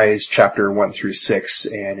Moroni's chapter 1 through 6,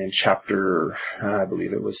 and in chapter, I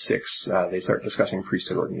believe it was 6, they start discussing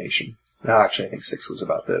priesthood ordination. Actually, I think 6 was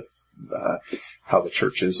about how the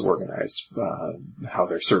church is organized, how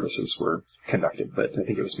their services were conducted, but I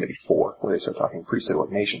think it was maybe 4 where they start talking priesthood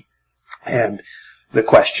ordination. And the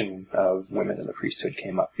question of women in the priesthood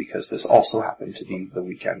came up because this also happened to be the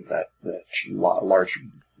weekend that a large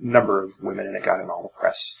number of women, and it got in all the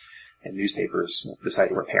press and newspapers, decided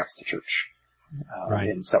to wear pants to church.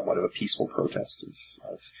 In somewhat of a peaceful protest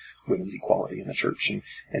of women's equality in the church.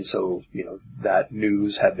 And so, that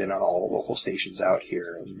news had been on all the local stations out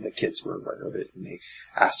here, and the kids were aware of it, and they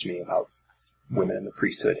asked me about women in the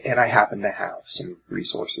priesthood. And I happen to have some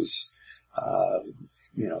resources,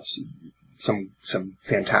 some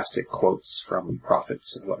fantastic quotes from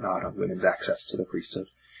prophets and whatnot on women's access to the priesthood.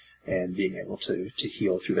 and being able to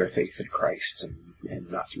heal through their faith in Christ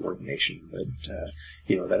and not through ordination, but,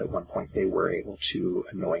 that at one point they were able to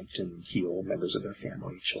anoint and heal members of their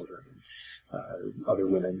family, children, other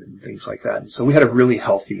women and things like that. And so we had a really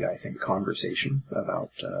healthy, I think, conversation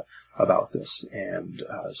about this. And,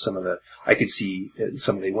 I could see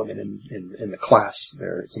some of the women in the class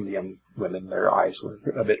there, some of the young women, their eyes were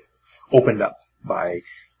a bit opened up by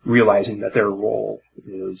realizing that their role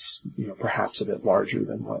is, perhaps a bit larger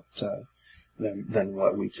than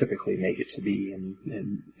what we typically make it to be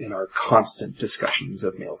in our constant discussions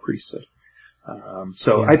of male priesthood.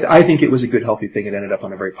 I think it was a good, healthy thing. It ended up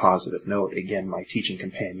on a very positive note. Again, my teaching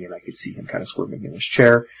companion, I could see him kind of squirming in his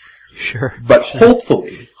chair. Sure. But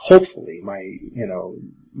hopefully,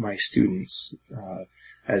 my students,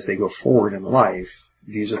 as they go forward in life,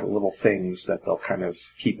 these are the little things that they'll kind of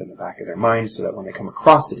keep in the back of their mind so that when they come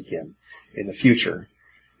across it again in the future,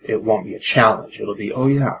 it won't be a challenge. It'll be, oh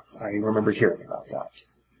yeah, I remember hearing about that.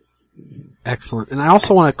 Excellent. And I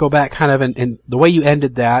also want to go back kind of in the way you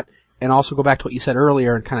ended that, and also go back to what you said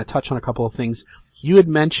earlier and kind of touch on a couple of things. You had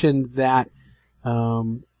mentioned that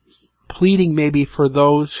pleading maybe for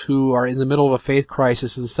those who are in the middle of a faith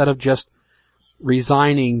crisis, instead of just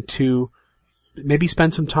resigning, to maybe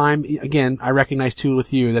spend some time. Again, I recognize too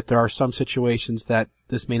with you that there are some situations that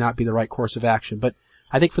this may not be the right course of action, but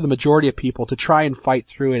I think for the majority of people to try and fight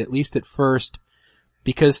through it, at least at first,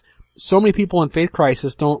 because so many people in faith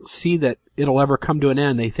crisis don't see that it'll ever come to an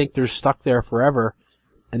end. They think they're stuck there forever,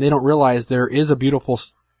 and they don't realize there is a beautiful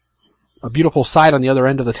side on the other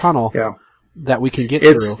end of the tunnel. Yeah. That we can get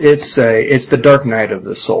through. It's the dark night of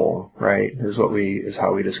the soul, right? Is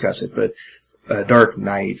how we discuss it. But a dark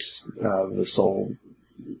night of the soul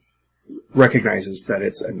recognizes that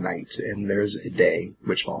it's a night and there's a day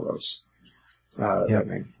which follows that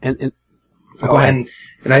night. And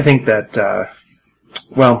I think that I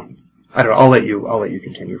don't know. I'll let you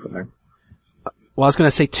continue from there. Well, I was going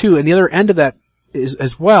to say too, and the other end of that is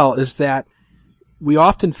that we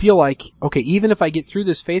often feel like, okay, even if I get through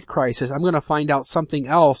this faith crisis, I'm going to find out something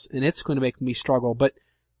else and it's going to make me struggle. But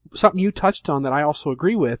something you touched on that I also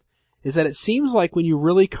agree with is that it seems like when you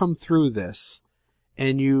really come through this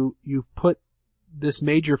and you put this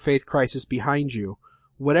major faith crisis behind you,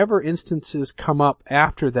 whatever instances come up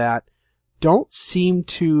after that don't seem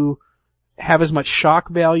to have as much shock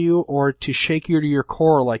value or to shake you to your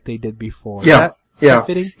core like they did before. Yeah. Is that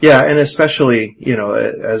fitting? Yeah. And especially,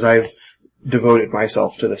 as I've devoted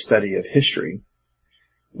myself to the study of history,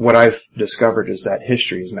 what I've discovered is that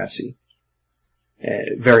history is messy.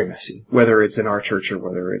 Very messy, whether it's in our church or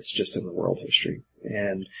whether it's just in the world history.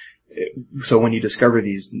 And so when you discover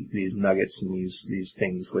these nuggets and these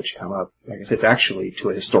things which come up, like I said, it's actually, to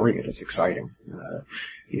a historian, it's exciting.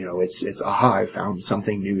 It's I found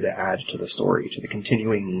something new to add to the story, to the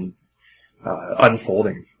continuing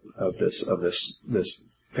unfolding of this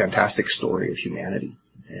fantastic story of humanity.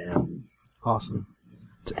 And awesome.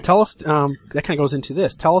 Tell us, that kind of goes into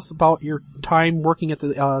this. Tell us about your time working at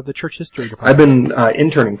the church history department. I've been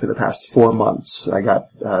interning for the past 4 months. I got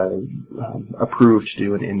approved to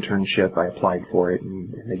do an internship. I applied for it,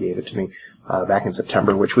 and they gave it to me back in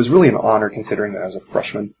September, which was really an honor considering that I was a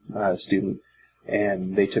freshman student.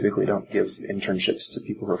 And they typically don't give internships to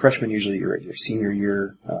people who are freshmen. Usually you're at your senior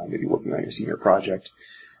year, maybe working on your senior project.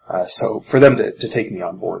 So for them to take me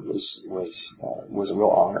on board was a real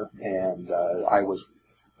honor. And I was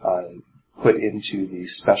put into the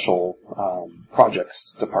special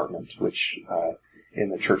projects department, which in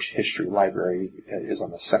the church history library is on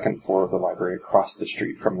the second floor of the library across the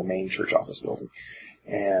street from the main church office building.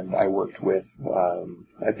 And I worked with,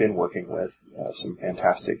 I've been working with some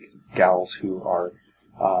fantastic gals who are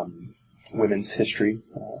women's history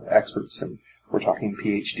experts, and we're talking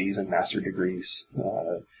PhDs and master degrees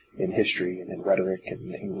in history and in rhetoric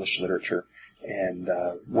and English literature, and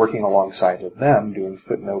working alongside of them, doing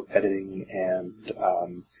footnote editing and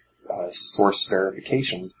source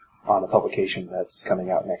verification on a publication that's coming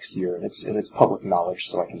out next year. And it's public knowledge,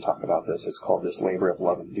 so I can talk about this. It's called This Labor of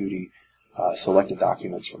Love and Duty, Selected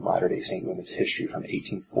Documents from Latter-day Saint Women's History from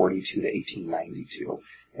 1842 to 1892.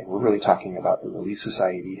 And we're really talking about the Relief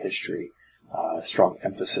Society history, strong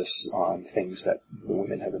emphasis on things that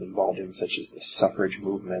women have been involved in, such as the suffrage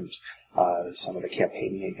movement, some of the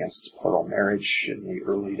campaigning against plural marriage in the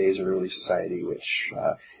early days of Relief Society, which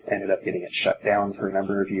ended up getting it shut down for a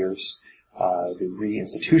number of years, the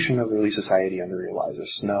reinstitution of the Relief Society under Eliza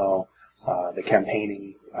Snow, the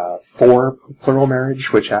campaigning for plural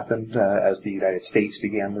marriage, which happened as the United States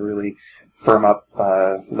began to really firm up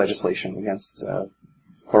legislation against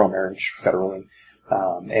plural marriage federally.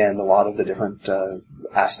 and a lot of the different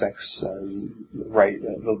aspects.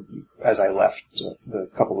 As I left a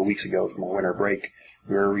couple of weeks ago for my winter break,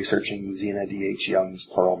 we were researching Zena D.H. Young's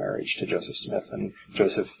plural marriage to Joseph Smith and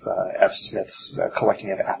Joseph F. Smith's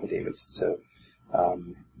collecting of affidavits to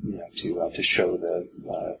show the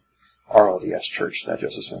RLDS Church that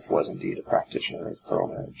Joseph Smith was indeed a practitioner of plural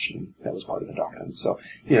marriage, and that was part of the doctrine. So,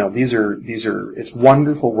 these are. It's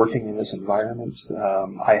wonderful working in this environment.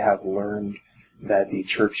 I have learned that the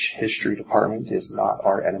church history department is not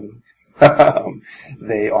our enemy.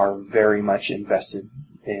 They are very much invested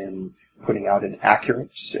in putting out an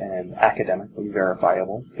accurate and academically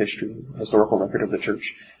verifiable historical record of the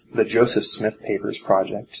church. The Joseph Smith Papers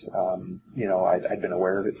project, I'd been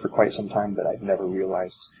aware of it for quite some time, but I'd never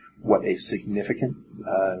realized what a significant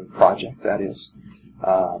project that is,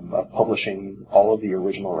 of publishing all of the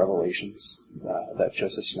original revelations that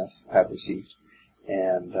Joseph Smith had received,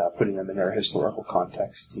 and putting them in their historical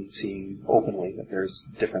context and seeing openly that there's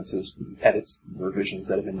differences, edits, revisions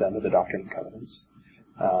that have been done to the Doctrine and Covenants.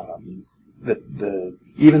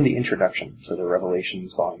 Even the introduction to the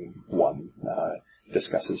Revelations Volume 1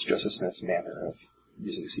 discusses Joseph Smith's manner of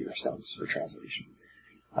using cedar stones for translation.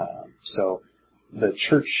 So the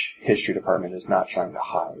church history department is not trying to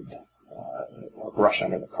hide or brush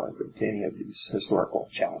under the carpet any of these historical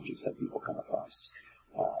challenges that people come across.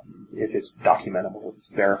 If it's documentable, if it's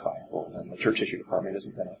verifiable, then the church history department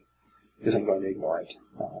isn't going to ignore it.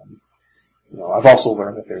 I've also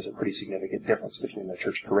learned that there's a pretty significant difference between the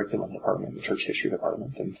church curriculum department and the church history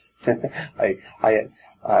department, and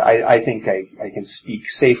I think I can speak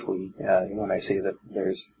safely when I say that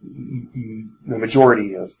there's the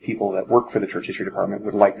majority of people that work for the church history department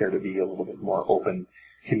would like there to be a little bit more open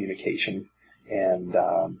communication and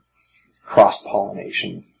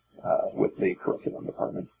cross-pollination with the curriculum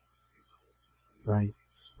department. Right.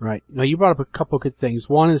 Now, you brought up a couple of good things.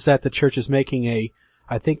 One is that the church is making a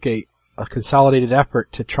consolidated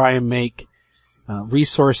effort to try and make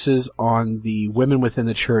resources on the women within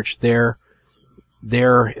the church, their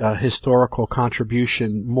historical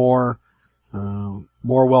contribution more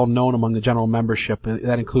well known among the general membership.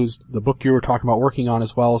 That includes the book you were talking about working on,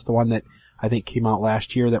 as well as the one that I think came out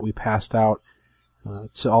last year that we passed out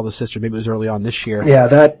to all the sisters. Maybe it was early on this year. Yeah,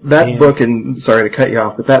 that book, and sorry to cut you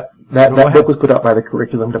off, but that book was put out by the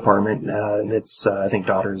curriculum department, and it's I think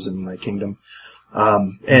Daughters in My Kingdom.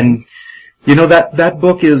 And that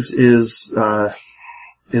book is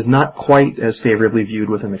not quite as favorably viewed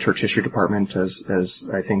within the church history department as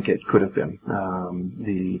I think it could have been.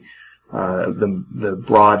 The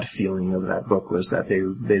broad feeling of that book was that they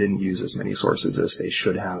didn't use as many sources as they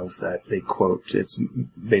should have, that they quote, it's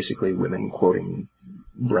basically women quoting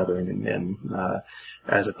brethren and men,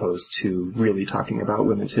 as opposed to really talking about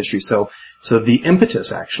women's history. So the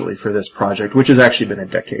impetus actually for this project, which has actually been a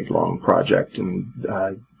decade-long project, and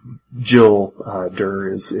Jill Durr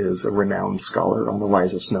is a renowned scholar on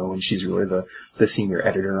Eliza Snow, and she's really the senior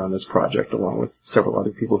editor on this project, along with several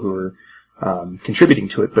other people who are contributing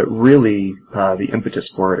to it. But really, the impetus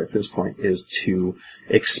for it at this point is to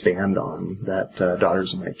expand on that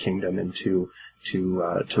Daughters of My Kingdom, and to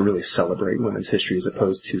really celebrate women's history as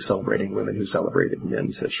opposed to celebrating women who celebrated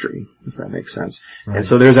men's history, if that makes sense. Right. And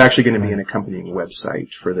so there's actually going to be an accompanying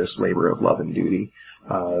website for this labor of love and duty,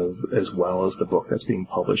 as well as the book that's being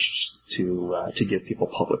published to give people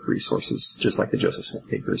public resources, just like the Joseph Smith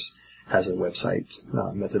Papers has a website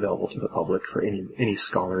that's available to the public for any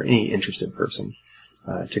scholar, any interested person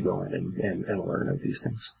to go in and learn of these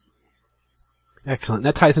things. Excellent.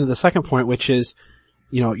 That ties into the second point, which is,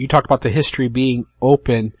 you talked about the history being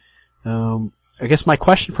open. I guess my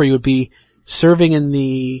question for you would be, serving in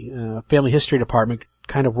the family history department,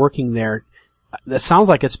 kind of working there, that sounds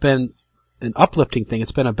like it's been an uplifting thing.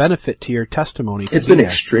 It's been a benefit to your testimony. It's been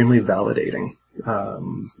extremely validating.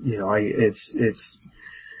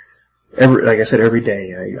 Like I said, every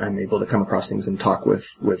day I'm able to come across things and talk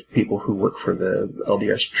with people who work for the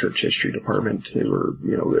LDS Church History Department who are,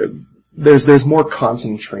 there's more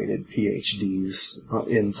concentrated PhDs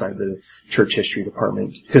inside the Church History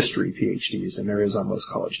Department, history PhDs, than there is on most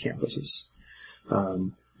college campuses.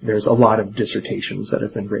 There's a lot of dissertations that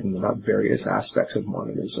have been written about various aspects of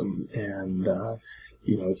Mormonism, and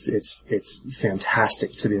it's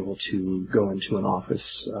fantastic to be able to go into an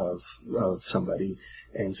office of somebody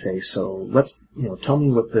and say, so let's, tell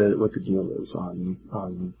me what the deal is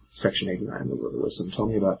on Section 89 of the Word of Wisdom. Tell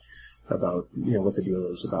me about what the deal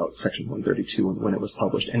is about Section 132 and when it was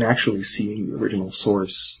published, and actually seeing the original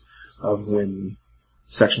source of when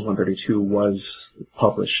Section 132 was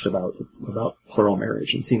published about plural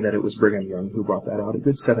marriage, and seeing that it was Brigham Young who brought that out a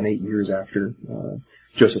good 7-8 years after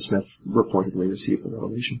Joseph Smith reportedly received the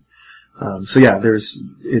revelation. So yeah,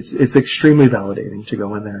 it's extremely validating to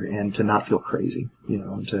go in there and to not feel crazy,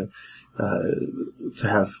 and to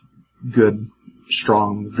have good,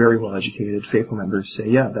 strong, very well educated, faithful members say,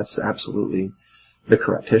 yeah, that's absolutely the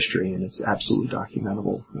correct history and it's absolutely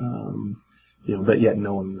documentable. But yet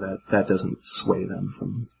knowing that that doesn't sway them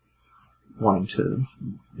from wanting to,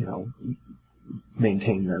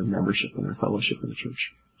 maintain their membership and their fellowship in the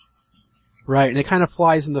church. Right, and it kind of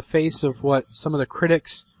flies in the face of what some of the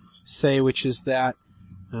critics say, which is that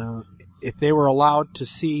if they were allowed to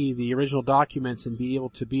see the original documents and be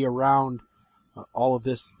able to be around all of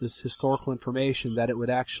this historical information, that it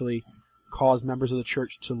would actually cause members of the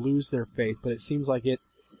church to lose their faith. But it seems like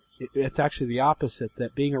it's actually the opposite,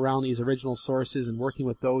 that being around these original sources and working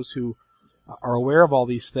with those who are aware of all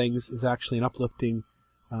these things is actually an uplifting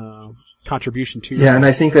contribution to you. Yeah, and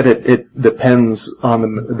I think that it depends on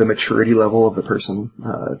the maturity level of the person.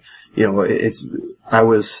 I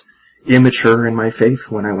was immature in my faith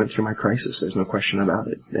when I went through my crisis. There's no question about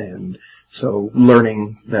it. And so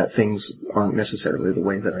learning that things aren't necessarily the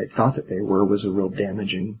way that I thought that they were was a real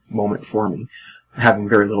damaging moment for me, having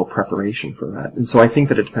very little preparation for that. And so I think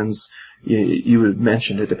that it depends, you had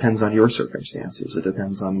mentioned, it depends on your circumstances. It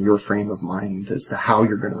depends on your frame of mind as to how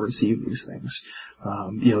you're going to receive these things.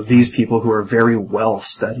 These people who are very well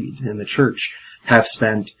studied in the church have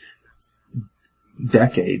spent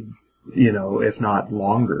decade, if not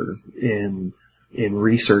longer, in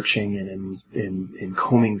researching and in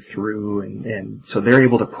combing through, and so they're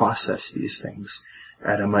able to process these things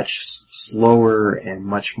at a much slower and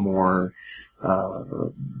much more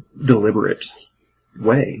deliberate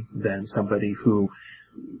way than somebody who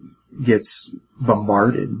gets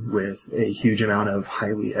bombarded with a huge amount of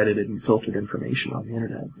highly edited and filtered information on the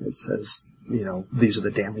internet that says, these are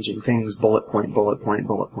the damaging things, bullet point, bullet point,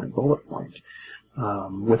 bullet point, bullet point,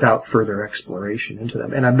 without further exploration into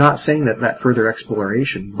them. And I'm not saying that further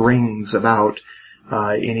exploration brings about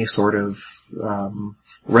any sort of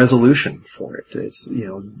resolution for it. It's,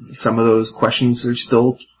 some of those questions are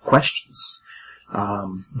still questions.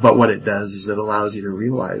 But what it does is it allows you to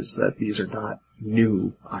realize that these are not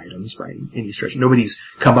new items by any stretch. Nobody's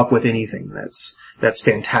come up with anything that's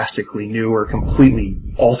fantastically new or completely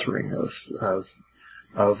altering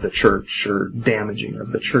of the church or damaging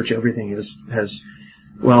of the church. Everything one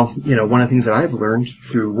of the things that I've learned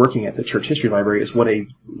through working at the Church History Library is what a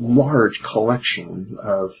large collection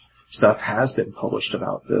of stuff has been published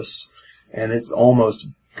about this. And it's almost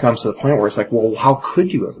comes to the point where it's like, well, how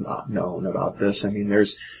could you have not known about this? I mean,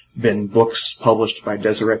 there's been books published by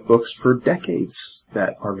Deseret Books for decades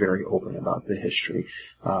that are very open about the history.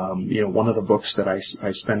 One of the books that I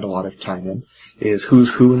spend a lot of time in is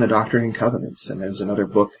Who's Who in the Doctrine and Covenants. And there's another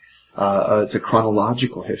book, it's a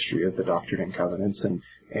chronological history of the Doctrine and Covenants.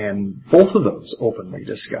 And both of those openly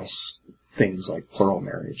discuss things like plural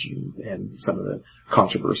marriage and some of the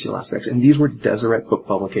controversial aspects. And these were Deseret Book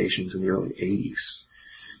publications in the early 80s.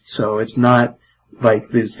 So it's not like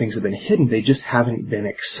these things have been hidden, they just haven't been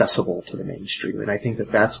accessible to the mainstream. And I think that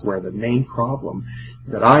that's where the main problem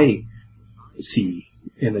that I see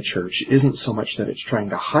in the church isn't so much that it's trying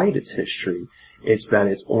to hide its history, it's that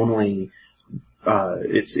it's only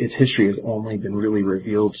its history has only been really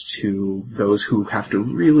revealed to those who have to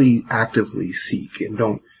really actively seek,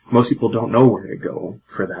 and most people don't know where to go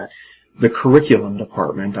for that. The curriculum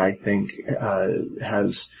department, I think,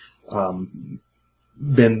 has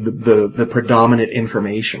been the predominant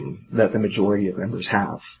information that the majority of members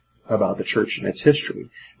have about the church and its history.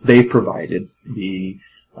 They've provided the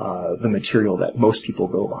material that most people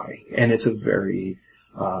go by, and it's a very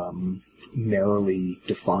narrowly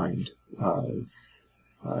defined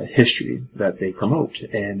history that they promote.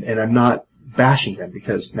 And I'm not bashing them,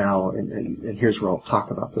 because now, and here's where I'll talk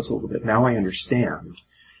about this a little bit. Now I understand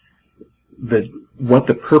what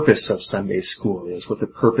the purpose of Sunday school is, what the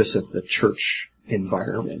purpose of the church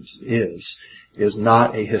environment is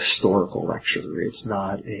not a historical lecture. It's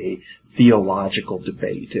not a theological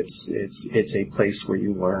debate. It's a place where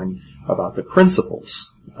you learn about the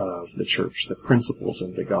principles of the church, the principles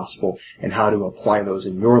of the gospel, and how to apply those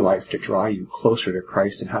in your life to draw you closer to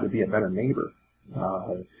Christ, and how to be a better neighbor.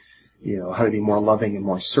 How to be more loving and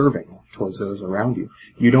more serving towards those around you.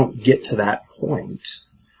 You don't get to that point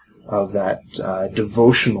of that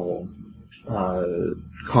devotional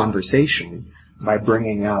conversation by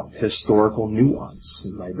bringing up historical nuance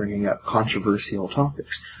and by bringing up controversial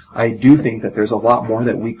topics. I do think that there's a lot more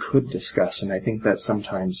that we could discuss, and I think that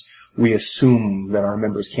sometimes we assume that our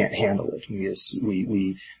members can't handle it.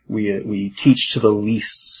 We teach to the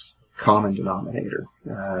least common denominator.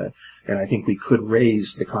 And I think we could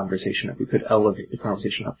raise the conversation up. We could elevate the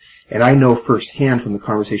conversation up. And I know firsthand from the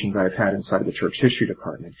conversations I've had inside the church history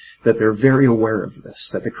department that they're very aware of this,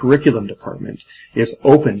 that the curriculum department is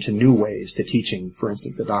open to new ways to teaching, for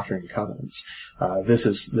instance, the Doctrine and Covenants. This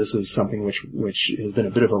is something which has been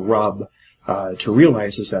a bit of a rub to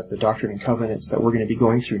realize, is that the Doctrine and Covenants that we're going to be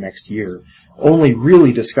going through next year only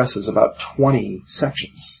really discusses about 20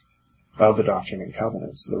 sections of the Doctrine and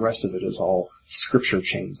Covenants. The rest of it is all scripture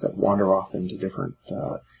chains that wander off into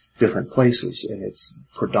different places, and it's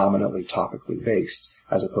predominantly topically based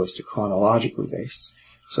as opposed to chronologically based.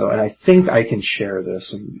 So, and I think I can share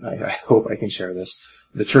this, and I hope I can share this.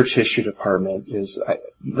 The church history department is,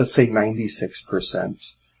 let's say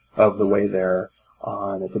 96% of the way there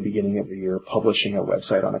on, at the beginning of the year, publishing a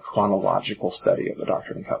website on a chronological study of the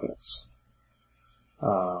Doctrine and Covenants.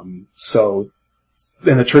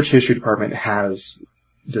 And the church history department has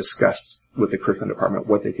discussed with the curriculum department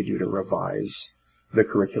what they could do to revise the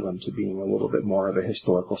curriculum to being a little bit more of a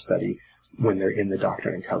historical study when they're in the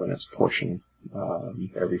Doctrine and Covenants portion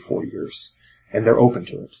every 4 years. And they're open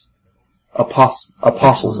to it.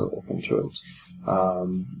 Apostles are open to it.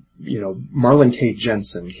 Marlon K.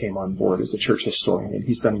 Jensen came on board as a church historian, and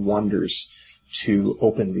he's done wonders to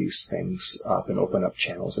open these things up and open up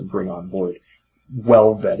channels and bring on board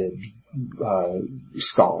well-vetted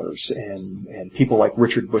scholars, and people like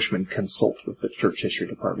Richard Bushman consult with the church history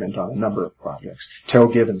department on a number of projects. Terrell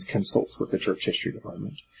Givens consults with the church history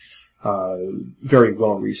department. Very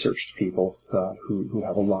well-researched people who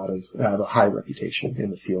have have a high reputation in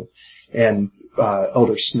the field. And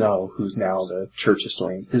Elder Snow, who's now the church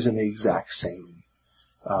historian, is in the exact same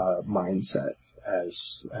mindset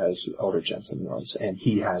as Elder Jensen was, and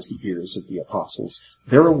he has the ears of the apostles.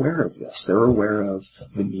 They're aware of this. They're aware of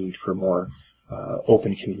the need for more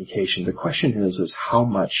open communication. The question is how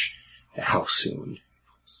much, how soon?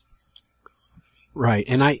 Right,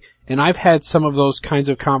 and I've had some of those kinds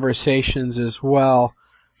of conversations as well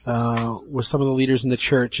with some of the leaders in the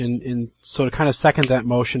church, and so to kind of second that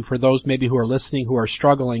motion for those maybe who are listening who are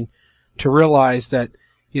struggling to realize that,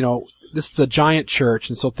 this is a giant church,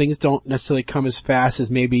 and so things don't necessarily come as fast as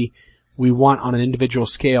maybe we want on an individual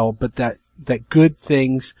scale, but that good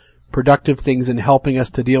things, productive things in helping us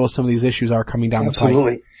to deal with some of these issues are coming down the pipe.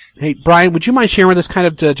 Absolutely. Hey, Brian, would you mind sharing with us kind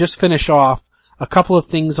of to just finish off a couple of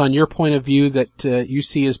things on your point of view that you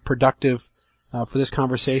see as productive for this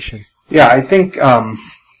conversation? Yeah, I think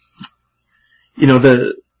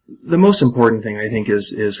the most important thing, I think,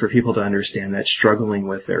 is for people to understand that struggling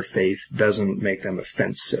with their faith doesn't make them a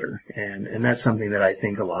fence sitter. And that's something that I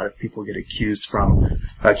think a lot of people get accused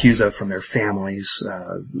of from their families.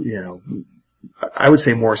 I would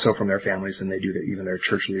say more so from their families than they do even their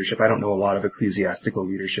church leadership. I don't know a lot of ecclesiastical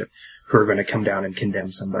leadership who are going to come down and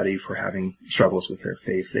condemn somebody for having struggles with their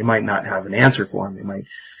faith. They might not have an answer for them. They might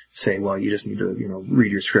say, well, you just need to,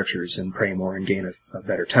 read your scriptures and pray more and gain a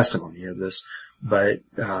better testimony of this. But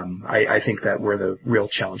I think that where the real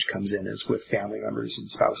challenge comes in is with family members and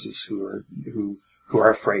spouses who are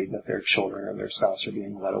afraid that their children or their spouse are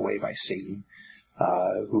being led away by Satan,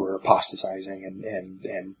 who are apostatizing, and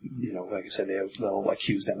like I said, they'll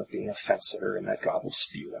accuse them of being a fence sitter, and that God will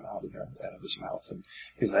spew them out of his mouth. And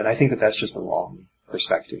I think that that's just the wrong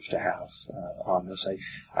perspective to have on this.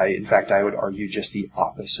 In fact, I would argue just the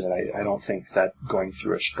opposite. I don't think that going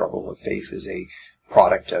through a struggle of faith is a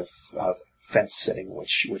product of fence sitting,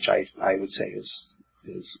 which I would say is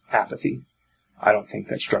apathy. I don't think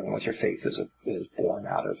that struggling with your faith is born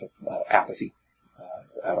out of apathy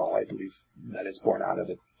at all. I believe that it's born out of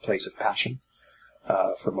a place of passion.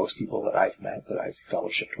 For most people that I've met, that I've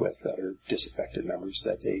fellowshipped with, that are disaffected members,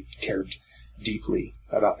 that they cared deeply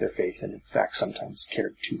about their faith, and in fact sometimes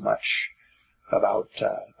cared too much about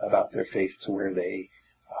their faith to where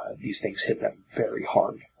these things hit them very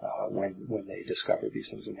hard when they discover these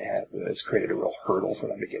things, and it's created a real hurdle for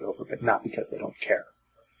them to get over, but not because they don't care.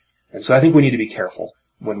 And so I think we need to be careful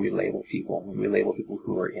when we label people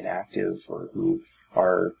who are inactive or who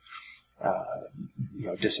are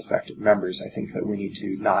disaffected members. I think that we need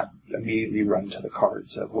to not immediately run to the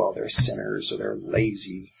cards of, well, they're sinners or they're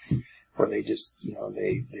lazy or they just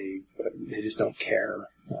they just don't care.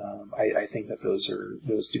 I think that those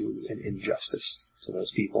do an injustice to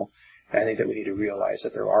those people. And I think that we need to realize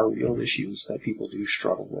that there are real issues that people do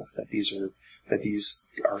struggle with, that these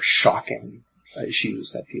are shocking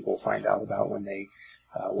issues that people find out about when they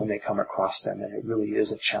when they come across them, and it really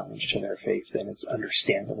is a challenge to their faith, and it's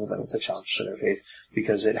understandable that it's a challenge to their faith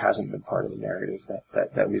because it hasn't been part of the narrative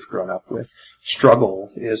that we've grown up with.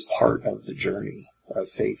 Struggle is part of the journey of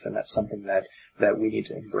faith, and that's something that we need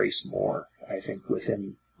to embrace more, I think,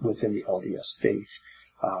 within the LDS faith.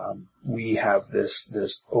 We have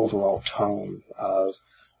this overall tone of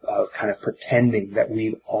kind of pretending that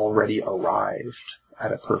we've already arrived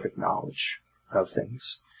at a perfect knowledge of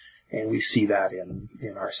things. And we see that in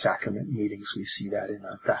our sacrament meetings. We see that in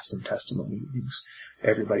our fast and testimony meetings.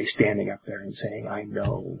 Everybody standing up there and saying, I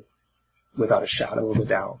know, without a shadow of a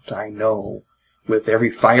doubt. I know, with every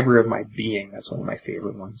fiber of my being. That's one of my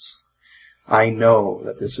favorite ones. I know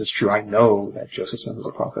that this is true. I know that Joseph Smith is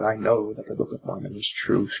a prophet. I know that the Book of Mormon is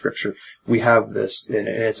true scripture. We have this, and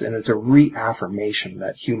it's a reaffirmation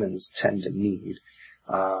that humans tend to need.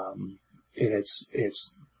 And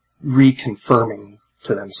it's reconfirming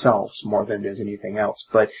to themselves more than it is anything else.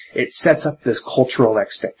 But it sets up this cultural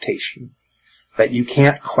expectation that you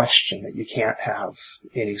can't question, that you can't have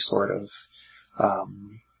any sort of,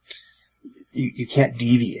 you can't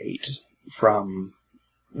deviate from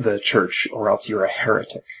the church, or else you're a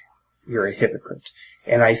heretic. You're a hypocrite.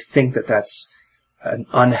 And I think that that's an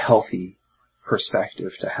unhealthy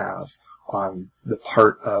perspective to have on the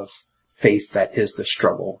part of faith that is the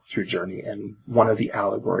struggle through journey. And one of the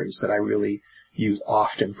allegories that I really use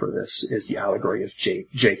often for this is the allegory of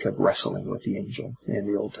Jacob wrestling with the angel in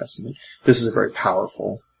the Old Testament. This is a very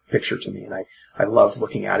powerful picture to me, and I love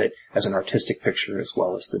looking at it as an artistic picture as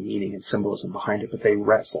well as the meaning and symbolism behind it. But they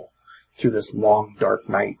wrestle through this long, dark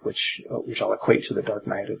night, which I'll equate to the dark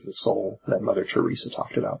night of the soul that Mother Teresa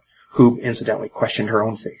talked about, who incidentally questioned her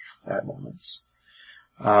own faith at moments.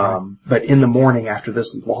 But in the morning, after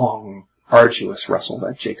this long, arduous wrestle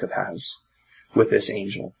that Jacob has with this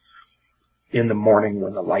angel, in the morning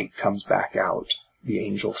when the light comes back out, the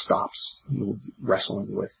angel stops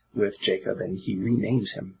wrestling with Jacob, and he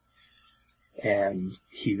renames him. And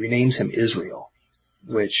he renames him Israel,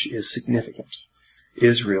 which is significant.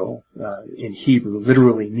 Israel, in Hebrew,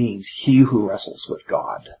 literally means he who wrestles with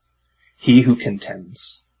God. He who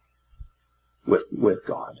contends with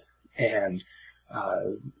God. And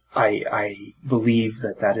I believe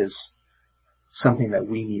that is something that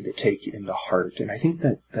we need to take into heart. And I think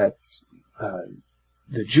that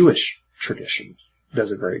the Jewish tradition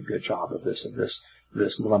does a very good job of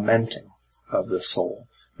this lamenting of the soul,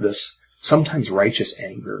 this sometimes righteous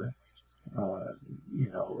anger,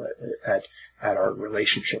 at our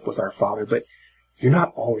relationship with our Father. But you're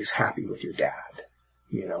not always happy with your dad.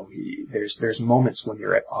 There's moments when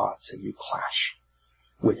you're at odds and you clash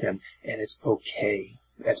with him, and it's okay.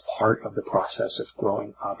 That's part of the process of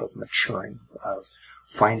growing up, of maturing, of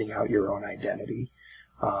finding out your own identity.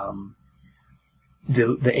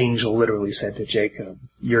 The angel literally said to Jacob,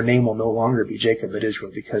 your name will no longer be Jacob but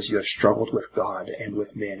Israel, because you have struggled with God and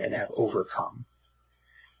with men and have overcome.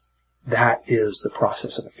 That is the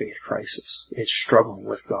process of a faith crisis. It's struggling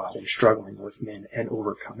with God and struggling with men and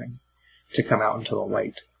overcoming to come out into the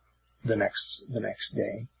light the next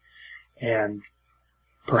day. And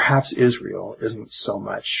perhaps Israel isn't so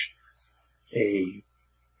much a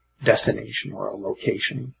destination or a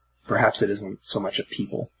location. Perhaps it isn't so much a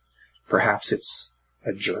people. Perhaps it's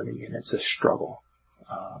a journey and it's a struggle.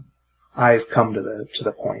 I've come to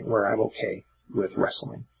the point where I'm okay with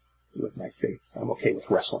wrestling with my faith. I'm okay with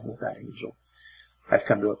wrestling with that angel. I've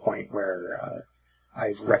come to a point where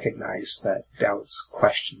I've recognized that doubts,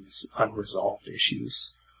 questions, unresolved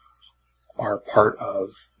issues are part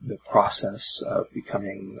of the process of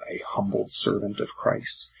becoming a humbled servant of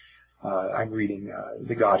Christ. I'm reading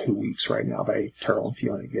The God Who Weeps right now by Terrell and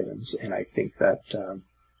Fiona Gibbons, and I think that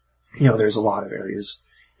there's a lot of areas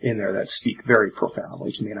in there that speak very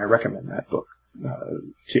profoundly to me, and I recommend that book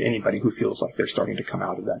to anybody who feels like they're starting to come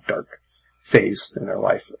out of that dark phase in their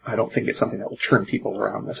life. I don't think it's something that will turn people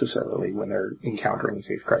around necessarily when they're encountering a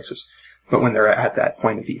faith crisis, but when they're at that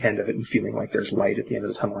point at the end of it and feeling like there's light at the end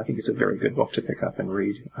of the tunnel, I think it's a very good book to pick up and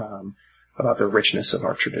read about the richness of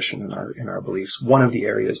our tradition and in our beliefs. One of the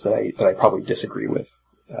areas that I probably disagree with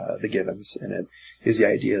the Gibbons in it is the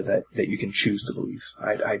idea that you can choose to believe.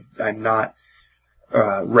 I'm not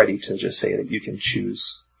ready to just say that you can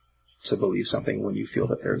choose to believe something when you feel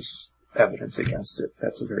that there's evidence against it.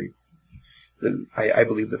 That's I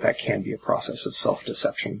believe that can be a process of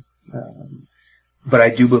self-deception. But I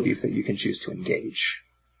do believe that you can choose to engage,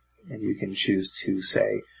 and you can choose to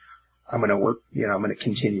say, I'm going to work, I'm going to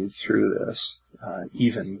continue through this,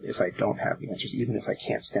 even if I don't have the answers, even if I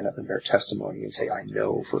can't stand up and bear testimony and say, I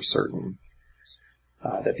know for certain,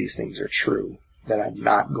 that these things are true, that I'm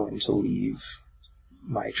not going to leave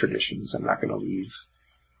my traditions. I'm not going to leave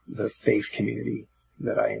the faith community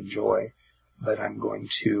that I enjoy, but I'm going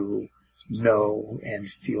to know and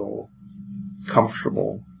feel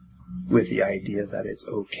comfortable with the idea that it's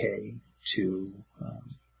okay to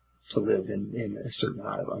live in a certain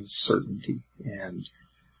amount of uncertainty. And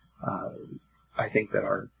I think that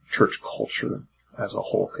our church culture as a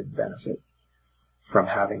whole could benefit from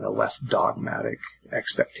having a less dogmatic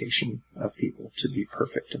expectation of people to be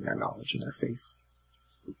perfect in their knowledge and their faith.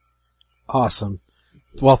 Awesome.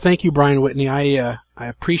 Well, thank you, Brian Whitney. I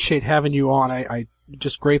appreciate having you on. I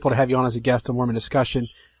just grateful to have you on as a guest on Mormon Discussion.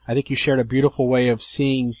 I think you shared a beautiful way of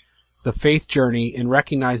seeing the faith journey and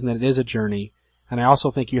recognizing that it is a journey. And I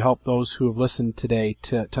also think you helped those who have listened today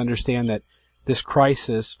to understand that this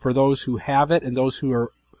crisis, for those who have it and those who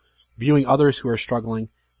are viewing others who are struggling,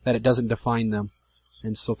 that it doesn't define them.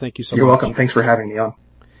 And so thank you so much. You're welcome. Thanks for having me on.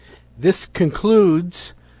 This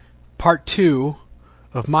concludes part 2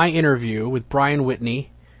 of my interview with Brian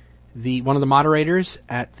Whitney, one of the moderators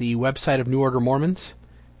at the website of New Order Mormons,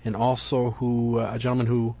 and also a gentleman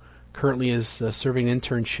who currently is serving an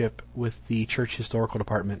internship with the Church Historical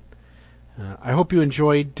Department. I hope you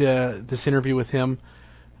enjoyed this interview with him.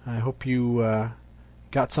 I hope you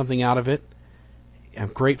got something out of it. I'm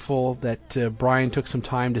grateful that Brian took some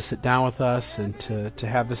time to sit down with us and to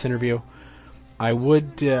have this interview. I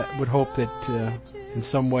would hope that in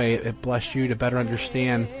some way it blessed you to better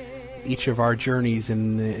understand each of our journeys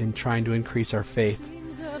in trying to increase our faith.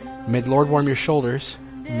 May the Lord warm your shoulders.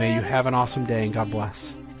 May you have an awesome day, and God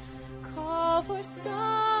bless. Call for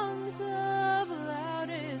songs of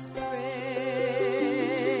loudest praise.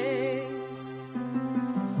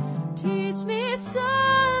 Teach me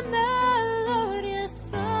some melodious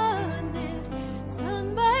sonnet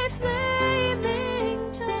sung by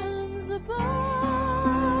flaming tongues above.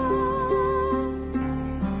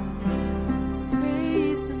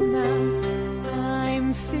 Praise the mount,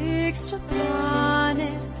 I'm fixed upon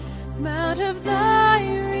it, mount of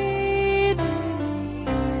thy redeeming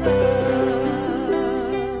love.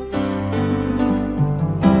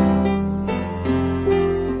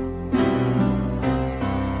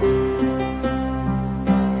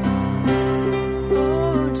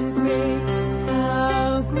 Oh, to grace,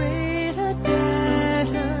 how great a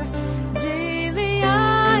debtor daily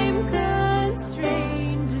I'm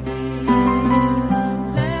constrained to be.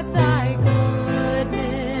 Let thy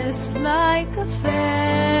goodness like a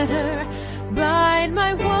fetter bind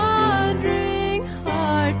my wandering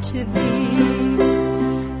heart to thee.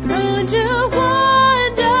 Prone to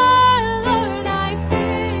wander, Lord, I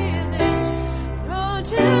feel it. Prone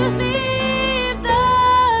to leave the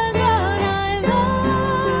God I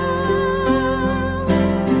love.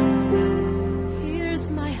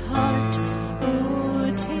 Here's my heart,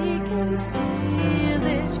 oh, take and seal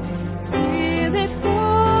it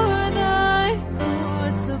for thy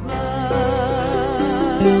courts above.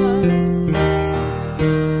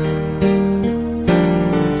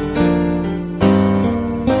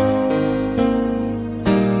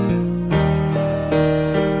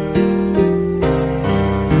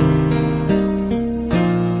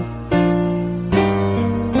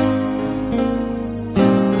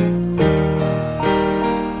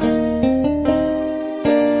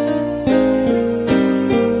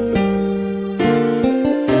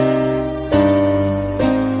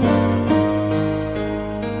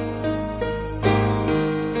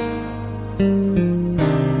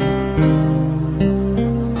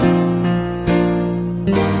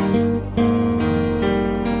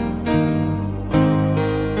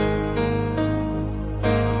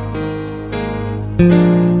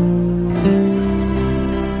 Thank you.